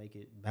city and make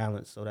it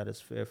balanced so that it's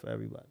fair for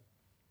everybody.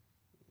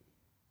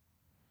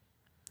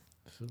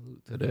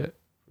 Salute to that.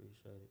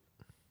 Appreciate it.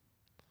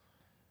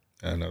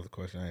 Another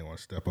question I ain't want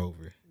to step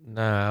over.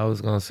 Nah, I was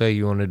gonna say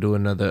you want to do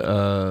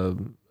another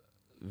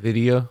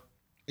video.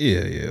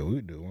 Yeah,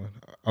 we do one.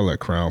 I'll let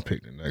Crown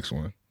pick the next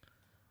one.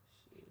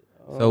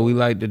 So we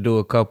like to do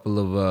a couple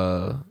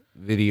of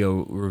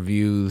video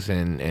reviews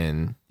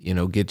and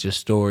get your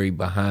story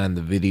behind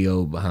the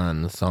video,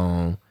 behind the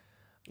song.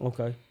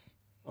 Okay.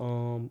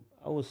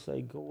 I would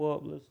say go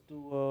up. Let's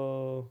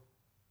do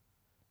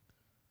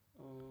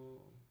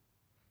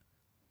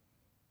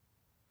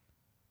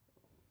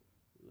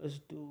let's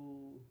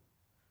do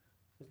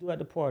At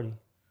the Party.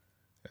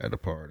 At the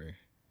party.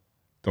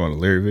 Throwing a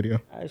lyric video?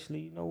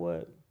 Actually, you know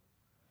what?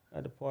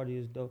 At the Party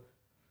is dope.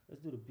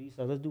 Let's do the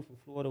B-side. Let's do From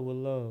Florida with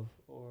Love.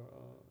 Or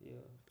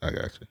I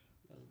got you.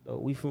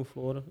 We from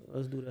Florida.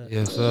 Let's do that.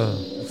 Yes, sir.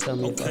 Tell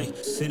me Okay,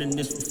 sending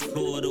this from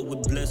Florida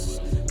with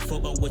blessings. Fuck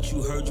about what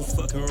you heard, you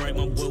fucking right,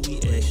 my boy, we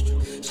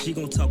extra. She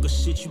gon' talk a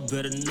shit, you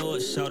better know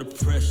it, shout the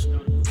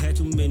pressure. Had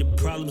too many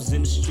problems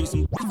in the streets.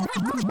 Tell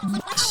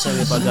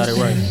me if I got it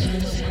right.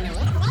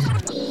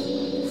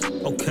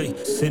 Okay,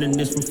 sending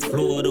this from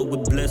Florida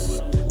with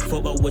blessings.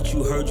 Fuck about what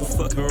you heard, you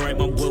fucking right,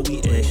 my boy,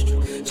 we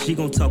extra. She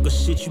gon' talk a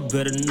shit, you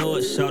better know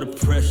it, shout the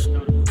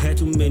pressure. Had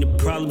too many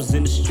problems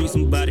in the streets,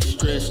 somebody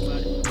stressed.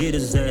 Get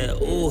his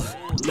ass, ooh,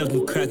 left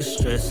him crackin'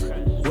 stress.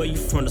 Where you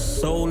from, the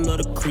soul of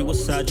the creek, what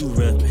side you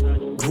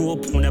reppin'? Grew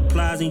up on that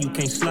plaza and you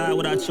can't slide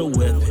without your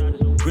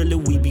weapon. Really,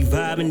 we be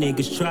vibing,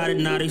 niggas tried it,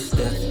 now they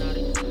step.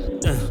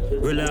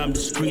 Really, I'm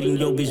discreet and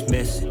your bitch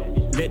messy.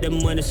 Let that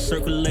money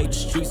circulate the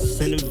streets, it's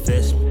an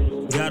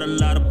investment. Got a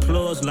lot of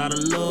plugs, lot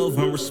of love,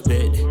 I'm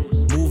respected.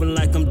 Moving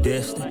like I'm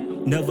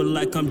destined, never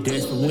like I'm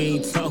desperate. We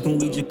ain't talking,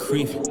 we just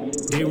creeping.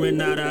 They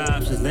ran out of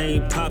options, they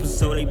ain't popping,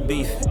 so they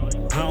beefing.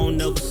 I don't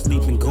never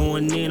sleeping,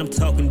 going in, I'm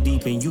talking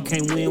deep. And you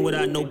can't win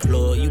without no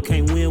plug, you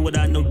can't win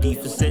without no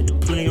defense. Set the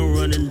play and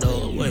running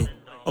dog, wait.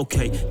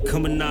 Okay,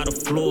 coming out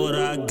of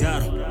Florida, I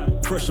got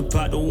 'em. Fresh up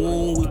out the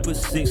womb, we put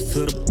 6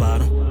 to the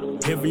bottom.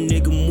 Every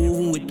nigga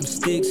moving with them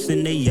sticks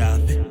and they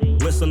yapping.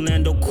 West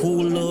Orlando,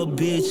 cool little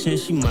bitch and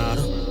she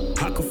model.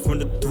 I come from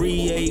the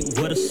 3-8,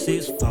 where the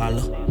 6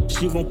 follow.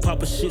 She gon'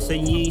 pop a shit, say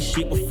you ain't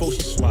shit before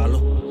she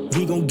swallow.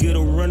 We gon' get a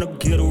run up,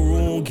 get a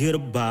room, get a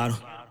bottle.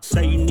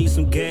 Say you need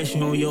some gas,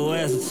 you on your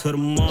ass until the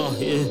mall,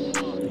 yeah.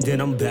 Then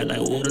I'm back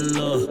like, what the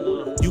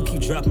love. You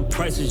keep dropping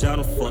prices, y'all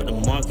done fuck the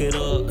market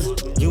up.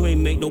 You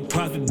ain't make no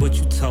profit, but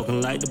you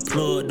talking like the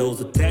plug.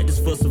 Those are tactics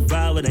for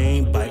survival, they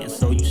ain't biting,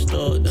 so you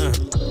stuck,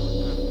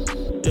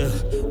 Yeah,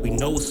 we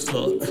know what's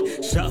up.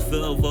 Shop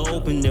forever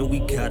open, and we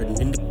got it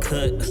in the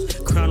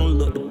cut. Crown don't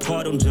look the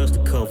part, I'm just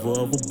the cover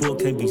of a book.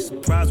 Can't be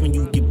surprised when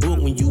you get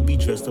booked, when you be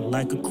dressed up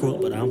like a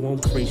crook. But I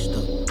won't preach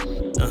though.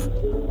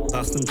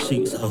 Lost them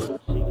cheeks, ho.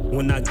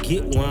 When I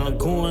get where I'm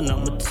going,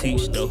 I'ma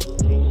teach though.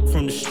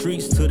 From the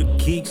streets to the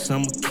geeks,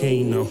 I'm a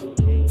king, no.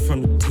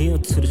 From the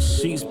DM to the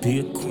sheets, be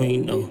a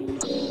queen, no.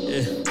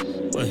 Yeah,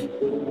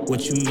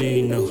 what you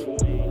mean, no?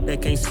 They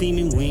can't see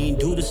me, we ain't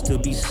do this to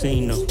be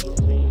seen, no.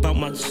 Bout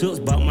my chips,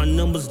 bout my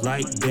numbers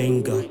like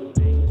bingo.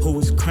 Who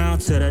was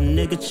crowned to that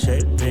nigga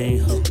check bang,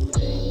 ho.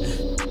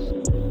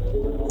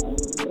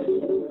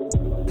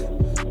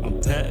 I'm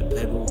back,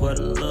 baby, what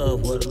a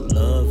love,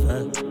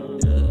 huh?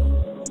 Yeah.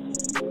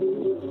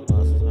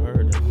 I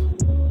heard that.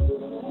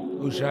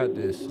 Who shot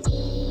this?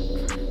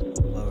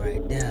 All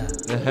right, yeah.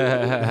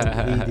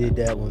 He did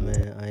that one,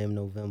 man. I am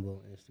November on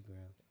Instagram.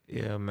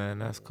 Yeah, man,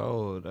 that's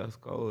cold. That's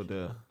cold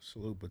there.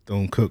 Salute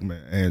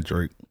Bethune-Cookman and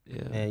Drake.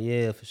 Yeah. Man,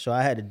 yeah, for sure.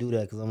 I had to do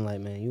that because I'm like,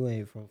 man, you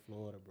ain't from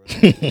Florida, bro.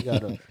 You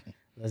gotta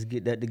let's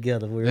get that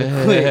together real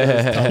quick.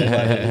 Let's talk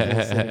about it. We're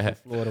gonna send it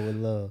from Florida with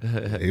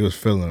love. He was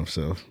feeling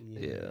himself.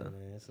 Yeah.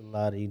 Man, it's a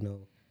lot of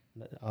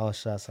all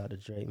shots out to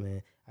Drake,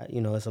 man.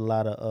 It's a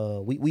lot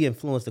of we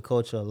influence the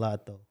culture a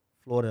lot though.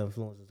 Florida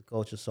influences the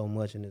culture so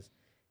much, and it's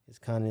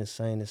kind of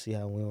insane to see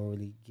how we don't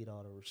really get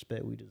all the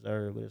respect we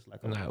deserve. But it's like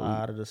a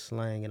lot of the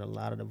slang and a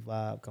lot of the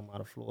vibe come out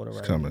of Florida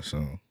It's right coming now.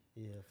 soon.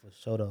 Yeah, for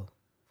sure though.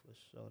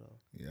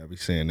 Yeah, I be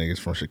seeing niggas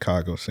from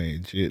Chicago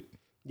saying jit.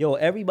 Yo,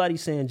 everybody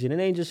saying jit. It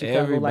ain't just Chicago.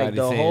 Like Everybody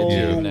the saying whole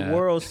jit now.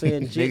 world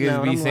saying jit Niggas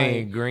now. be I'm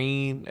saying like,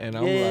 green, and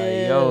I'm Yeah.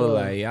 like, yo,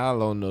 like, y'all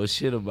don't know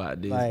shit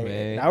about this, like,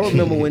 man. I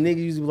remember when niggas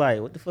used to be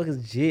like, what the fuck is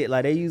jit?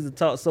 Like, they used to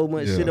talk so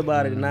much Yeah. shit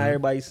about it, and now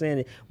everybody's saying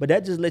it. But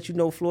that just lets you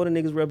know Florida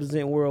niggas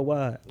represent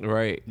worldwide.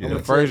 Right. Yeah. The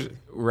first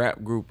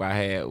rap group I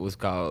had was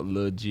called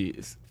Lil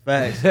Jits.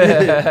 Facts.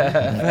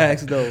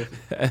 Facts, though.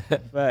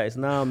 Facts.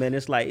 Nah, man,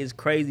 it's like, it's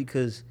crazy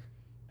because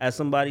as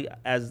somebody,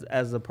 as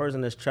a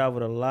person that's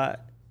traveled a lot,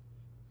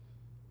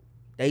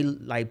 they,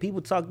 like,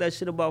 people talk that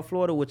shit about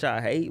Florida, which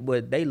I hate,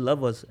 but they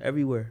love us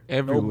everywhere.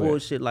 Everywhere. No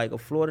bullshit. Like, a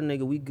Florida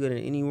nigga, we good in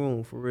any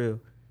room, for real.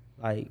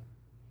 Like,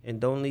 and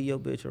don't leave your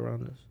bitch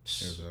around us.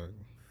 Exactly.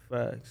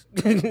 Facts.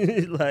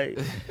 Like,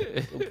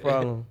 no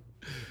problem.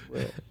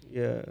 But,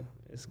 yeah,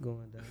 it's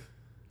going down.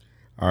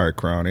 All right,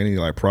 Crown. Any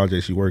like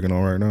projects you working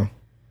on right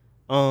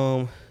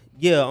now?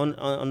 Yeah,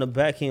 on the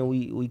back end,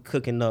 we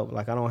cooking up.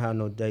 Like, I don't have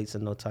no dates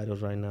and no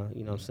titles right now.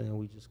 You know what I'm saying?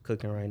 We just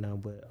cooking right now.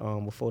 But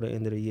before the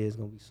end of the year, it's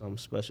gonna be something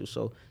special.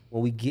 So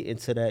when we get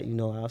into that,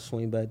 I'll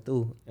swing back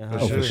through. And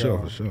For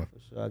sure.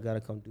 I gotta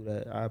come do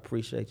that. I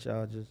appreciate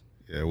y'all just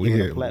Yeah, we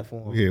giving here. a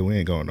platform. We here. We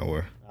ain't going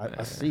nowhere.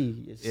 I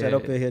see. It's set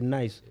up in here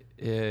nice.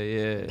 Yeah.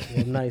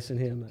 It's nice in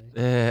here,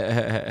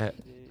 man.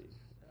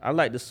 I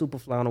like the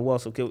Superfly on the wall.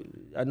 So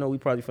I know we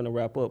probably finna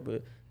wrap up,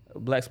 but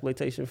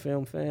Blaxploitation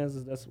film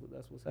fans, that's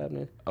what's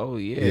happening. Oh,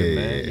 yeah, Yeah.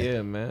 man.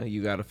 Yeah, man.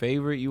 You got a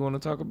favorite you want to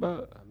talk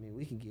about? I mean,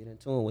 we can get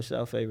into it. What's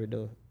your favorite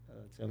though?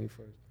 Tell me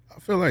first. I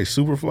feel like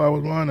Superfly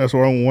was mine. That's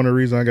one of the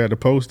reasons I got the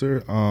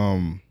poster.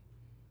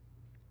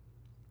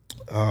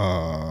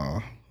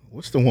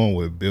 What's the one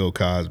with Bill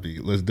Cosby?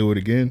 Let's Do It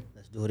Again.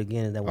 Let's do it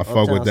again. That I one, fuck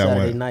Uptown with that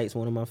Saturday one. Night's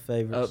one of my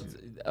favorites.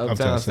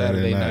 Uptown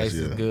Saturday Nights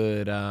yeah. is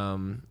good.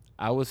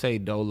 I would say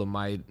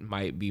Dolomite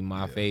might be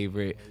my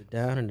favorite.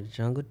 Down in the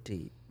jungle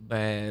deep.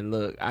 Man,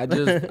 look, I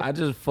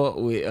just fuck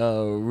with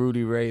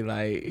Rudy Ray.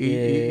 Like,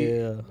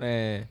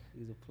 man,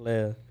 He's a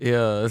player.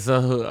 yeah.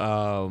 So,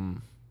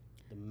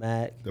 The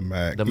Mac. The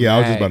Mac. the Yeah, I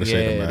was just Mac, about to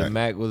say yeah, the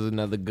Mac. was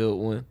another good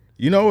one.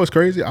 You know what's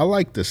crazy? I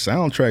like the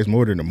soundtracks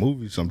more than the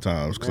movies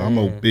sometimes because I'm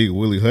a big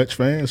Willie Hutch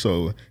fan.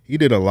 So he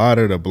did a lot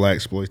of the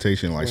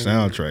Blaxploitation like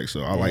soundtracks.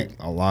 So I like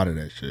a lot of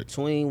that shit.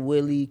 Between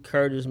Willie,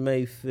 Curtis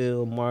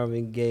Mayfield,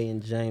 Marvin Gaye,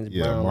 and James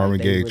Yeah, Brown. Marvin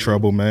like, Gaye, really-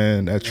 Trouble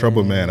Man. That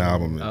Trouble Man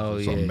album Oh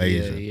is yeah,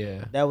 amazing.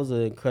 yeah. That was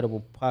an incredible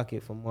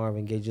pocket for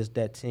Marvin Gaye. Just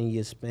that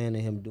 10-year span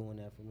of him doing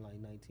that from like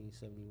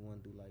 1971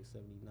 through like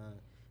 79.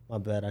 My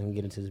bad, I can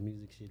get into this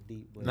music shit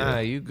deep. But Nah,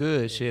 you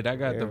good. Shit, I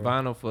got the Yeah.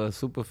 vinyl for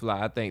Superfly.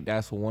 I think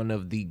that's one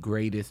of the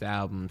greatest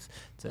albums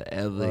to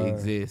ever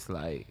exist.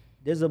 Like,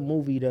 there's a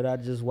movie that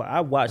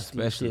I watch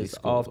Especially these shits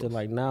often. Scores.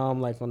 Like now I'm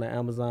like on the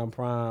Amazon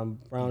Prime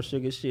Brown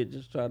Sugar shit,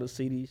 just trying to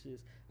see these shits.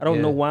 I don't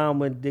Yeah. know why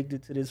I'm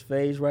addicted to this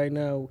phase right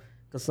now,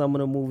 because some of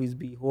the movies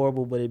be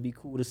horrible, but it'd be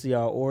cool to see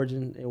our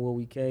origin and where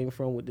we came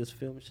from with this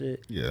film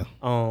shit. Yeah.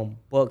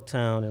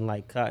 Bucktown and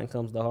like Cotton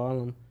Comes to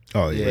Harlem.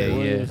 Oh yeah.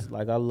 Yeah.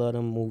 Like I love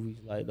them movies.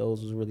 Like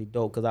those was really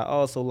dope. Cause I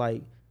also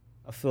like,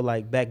 I feel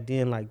like back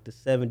then like the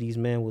 70s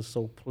man was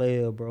so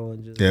player, bro,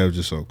 and just Yeah, it was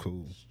just so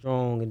cool.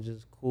 strong and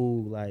just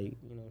cool. Like,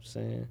 you know what I'm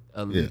saying?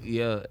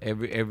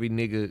 every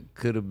nigga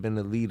could have been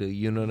a leader.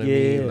 You know what I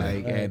Yeah, mean?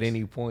 Like facts. at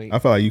any point. I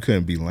felt like you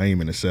couldn't be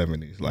lame in the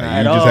 70s. Like Not you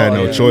at just all, had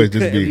no yeah. choice, You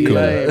just be couldn't be cool.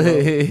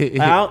 lame.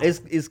 Like,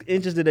 it's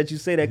interesting that you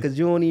say that because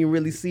you don't even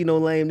really see no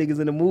lame niggas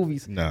in the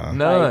movies. Nah.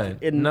 None,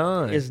 Like,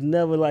 none. It's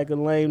never like a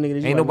lame nigga. that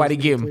you Ain't like, nobody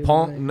listen getting to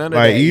punked. him. None of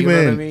Like that. even you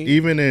know what I mean?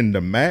 even in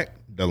the Mac,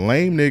 the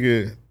lame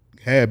nigga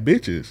had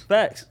bitches.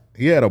 Facts.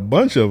 He had a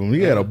bunch of them.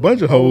 He had a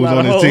bunch of Whole hoes lot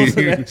on of his hoes in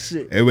team. that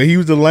shit. And when he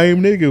was the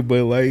lame nigga,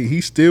 but like he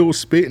still was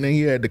spitting and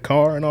he had the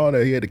car and all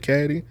that. He had the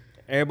caddy.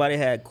 Everybody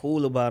had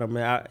cool about him,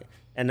 man.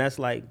 And that's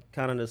like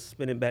kind of the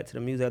spinning back to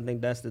the music. I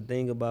think that's the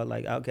thing about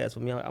like Outkast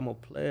for me. I'm a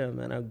player,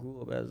 man. I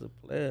grew up as a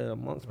player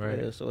amongst Right.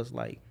 players, so it's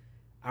like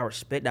I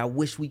respect. I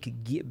wish we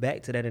could get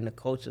back to that in the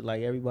culture.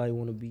 Like everybody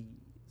want to be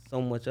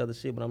so much other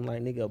shit, but I'm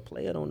like, nigga, a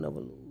player don't never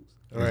lose.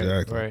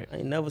 Exactly. Right. I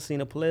ain't never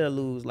seen a player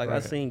lose. Like I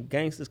Right. seen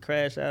gangsters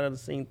crash out. I've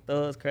seen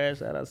thugs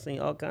crash out. I've seen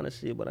all kind of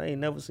shit, but I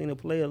ain't never seen a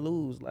player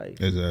lose.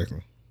 Like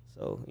Exactly.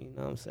 so, you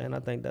know what I'm saying? I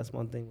think that's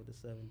one thing with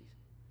the 70s.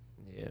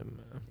 Yeah,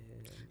 man.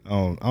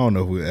 I don't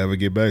know if we'll ever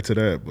get back to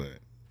that, but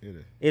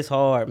It's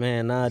hard,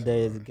 man.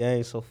 Nowadays the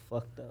game's so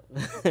fucked up.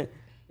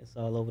 It's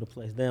all over the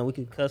place. Damn, we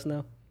can cuss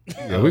now.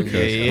 yeah, we cuss.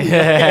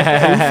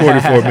 Yeah.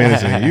 We 44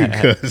 minutes in, you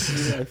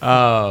cuss.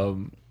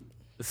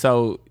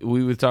 So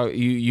we were talking.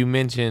 You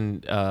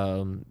mentioned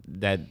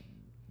that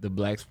the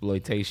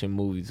Blaxploitation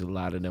movies, a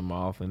lot of them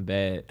are often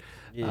bad.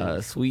 Yeah.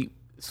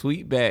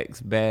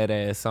 Sweetback's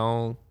badass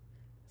song,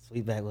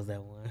 Sweetback was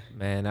that one.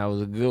 man, that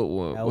was a good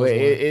one. That Well, was one.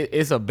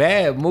 it's a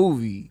bad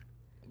movie,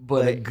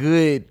 but a But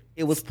good.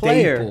 It was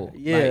player. staple.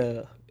 Yeah.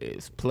 Like,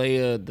 it's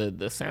player. The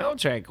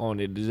soundtrack on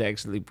it is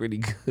actually pretty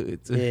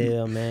good. Too.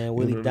 Yeah, man.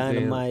 Willie know what I'm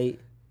saying? Dynamite.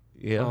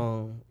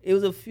 Yeah. It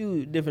was a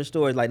few different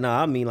stories. Like,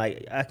 I mean,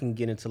 like, I can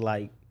get into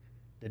like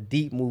the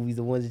deep movies,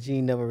 the ones that you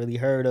ain't never really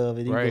heard of,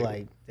 and you Right. be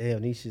like,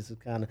 damn, these shits are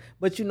kind of.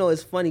 But you know,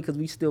 it's funny because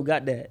we still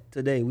got that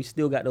today. We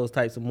still got those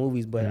types of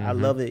movies, but I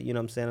love it. You know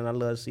what I'm saying? And I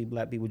love to see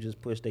black people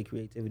just push their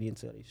creativity and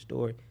tell their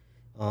story.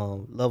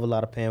 Love a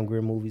lot of Pam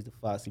Grier movies, the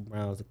Foxy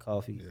Browns, the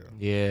Coffees,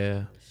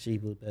 Yeah.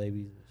 Sheba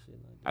Babies, and shit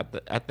like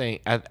that. I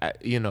think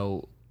you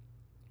know,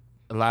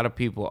 a lot of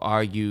people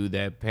argue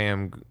that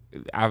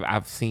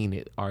I've seen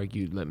it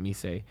argued. Let me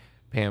say,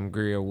 Pam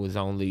Grier was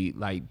only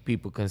like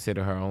people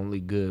consider her only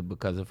good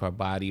because of her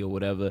body or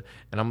whatever,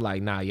 and I'm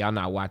like, nah, y'all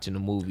not watching the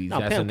movies. No,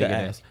 That's Pam a could nigga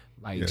act. that's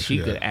like Yeah, she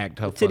she could act. act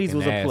her The titties fucking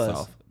was a ass plus.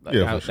 off. Like,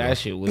 Yeah, that, for sure. that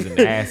shit was an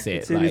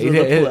asset. Titties like, was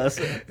a plus.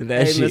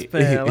 that Hey, Miss shit.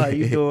 Pam, how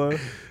you doing?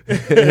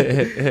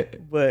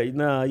 But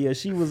nah, yeah,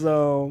 she was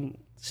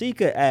she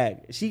could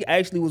act. She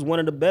actually was one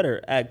of the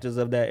better actors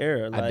of that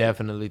era. I Like,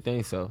 definitely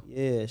think so.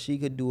 yeah, she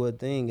could do her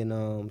thing,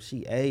 and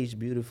she aged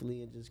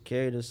beautifully and just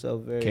carried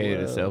herself very Carried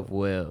well. herself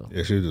well.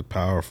 Yeah, she was just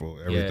powerful.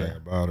 Everything Yeah.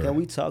 about her. Can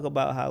we talk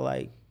about how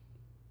like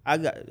all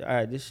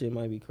right, this shit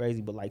might be crazy,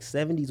 but like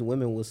 70s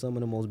women was some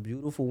of the most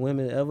beautiful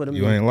women ever to me.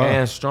 You ain't lying.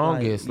 And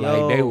strongest, Like,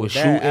 like they yo, were that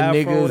shooting afro,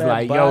 niggas, that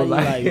like body, yo,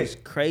 like it's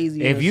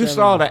crazy. in if the you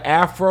saw 70s. the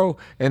afro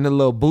and the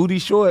little booty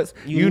shorts,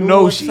 you knew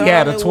know what she time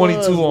had a it 22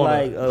 was, on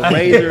like her. a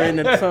razor in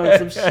the tongue,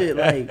 some shit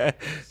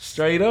like.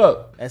 Straight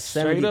up. At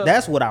Straight 70, up.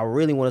 that's what I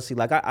really want to see.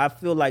 Like I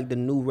feel like the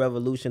new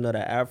revolution of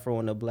the afro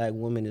and the black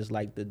woman is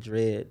like the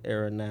dread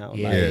era now.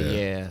 Yeah, Like,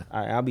 yeah.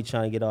 I'll be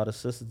trying to get all the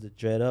sisters to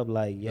dread up.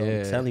 Like, yo,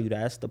 Yeah. I'm telling you,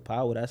 that's the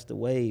power, that's the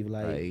wave.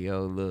 Like, Like,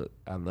 yo, look,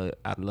 I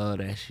love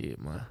that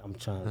shit, man. I'm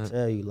trying to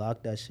tell you,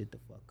 lock that shit the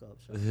fuck up.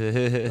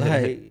 son.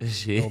 Like, don't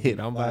Shit, be I'm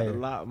about to fired.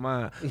 lock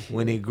mine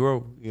when it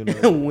grow, you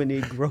know. when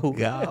it grows.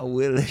 God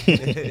willing.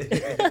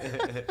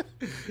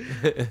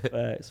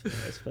 Facts.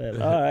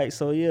 All right,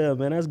 so yeah,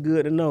 man, that's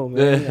good to know,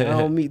 man. I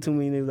don't meet too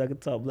many niggas that can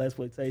talk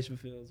Blaxploitation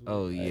films. with.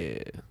 Oh yeah.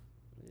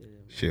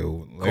 Shit,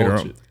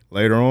 Culture.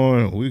 later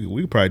on, we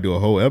could probably do a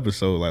whole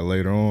episode like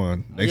later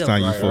on. Next Yeah,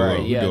 time you right, pull Right,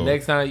 up, we yeah. do-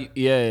 Next time,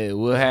 yeah,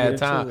 we'll have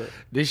into time. it.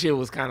 This shit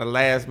was kind of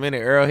last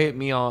minute. Earl hit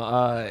me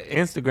on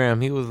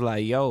Instagram. He was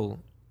like, "Yo."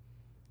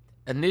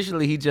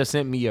 Initially, he just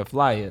sent me your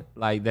flyer,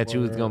 like that you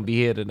was gonna be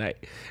here tonight.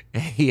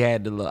 And he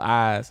had the little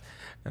eyes,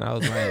 and I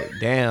was like,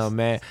 "Damn,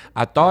 man!"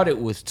 I thought it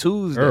was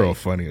Tuesday. Earl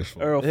funny as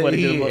fuck. Earl funny.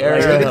 He, Like,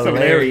 Earl niggas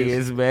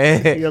hilarious, He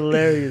man.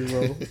 hilarious,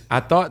 bro. I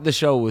thought the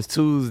show was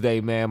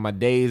Tuesday, man. My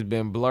day's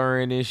been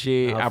blurring and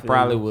shit. I I feel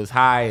probably you. was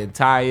high and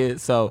tired.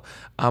 So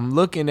I'm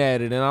looking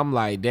at it and I'm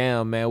like,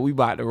 damn, man, we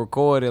about to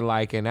record in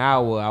like an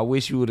hour. I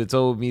wish you would have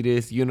told me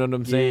this. You know what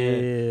I'm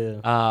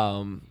saying?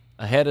 Yeah.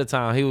 Ahead of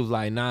time. He was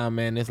like, nah,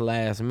 man, it's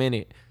last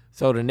minute.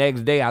 So the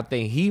next day, I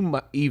think he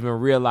even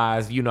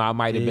realized, you know, I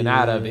might have been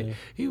out of Yeah. it.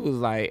 He was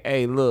like,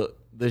 hey, look,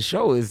 the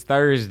show is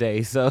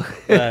Thursday. So,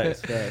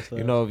 Facts.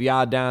 you know, if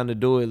y'all down to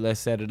do it, let's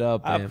set it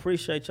up. I and-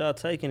 appreciate y'all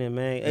taking it,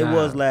 man. It Nah.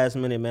 was last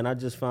minute, man. I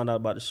just found out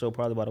about the show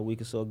probably about a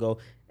week or so ago,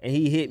 and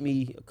he hit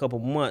me a couple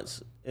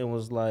months and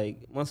was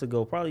like months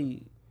ago,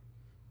 probably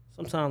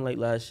sometime late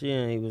last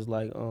year, and he was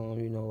like,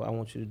 you know, I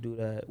want you to do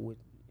that.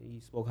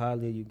 He spoke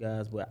highly of you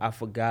guys, but I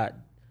forgot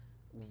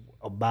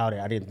about it.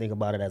 I didn't think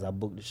about it as I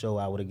booked the show.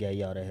 I would have gave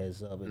y'all the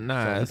heads up. And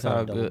Nah, he it's kinda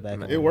all doubled good, back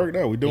man. on It worked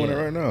out. We're doing Yeah.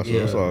 it right now, so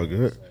Yeah. it's all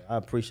good. So I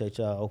appreciate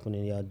y'all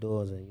opening y'all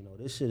doors, and you know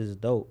this shit is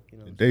dope. You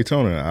know.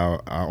 Daytona,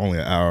 only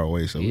an hour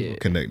away, so we Yeah. will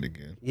connect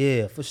again.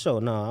 Yeah, for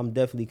sure. No, I'm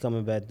definitely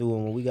coming back through.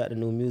 And when we got the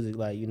new music,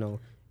 like, you know,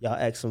 y'all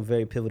ask some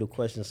very pivotal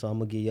questions, so I'm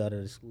going to give y'all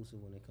that exclusive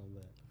when they come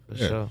back. For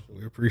Yeah, sure.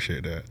 we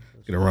appreciate that.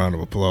 Get a round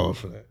of applause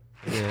for that.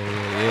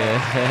 Yeah.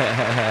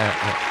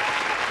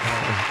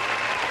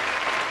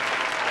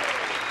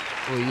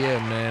 Well, yeah,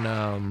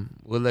 man.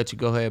 We'll let you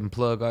go ahead and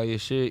plug all your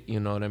shit. You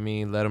know what I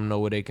mean? Let them know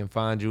where they can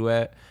find you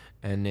at,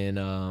 and then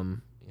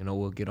you know,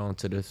 we'll get on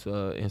to this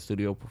in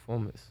studio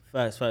performance.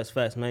 Facts,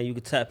 man. You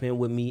can tap in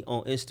with me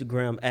on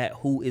Instagram at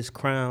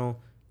whoiscrown,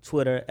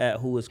 Twitter at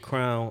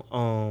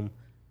whoiscrown.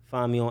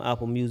 Find me on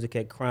Apple Music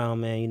at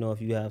Crown, man. You know, if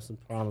you have some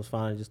problems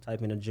finding, just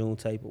type in a June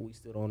tape, but we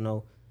still don't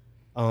know.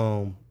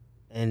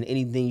 And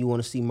anything you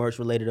want to see merch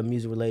related or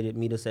music related,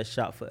 meet us at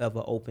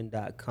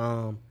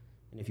shopforeveropen.com.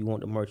 And if you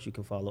want the merch, you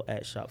can follow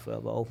at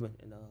shopforeveropen.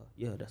 And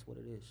yeah, that's what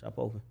it is. Shop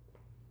open.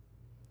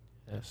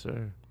 Yes,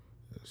 sir.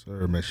 Yes,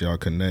 sir. Make sure y'all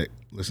connect.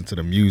 Listen to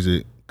the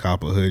music.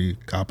 Cop a hoodie.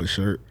 Cop a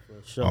shirt.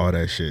 Sure. All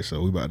that shit.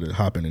 So we about to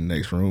hop in the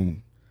next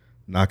room,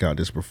 knock out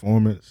this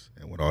performance.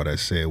 And with all that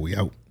said, we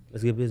out.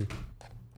 Let's get busy.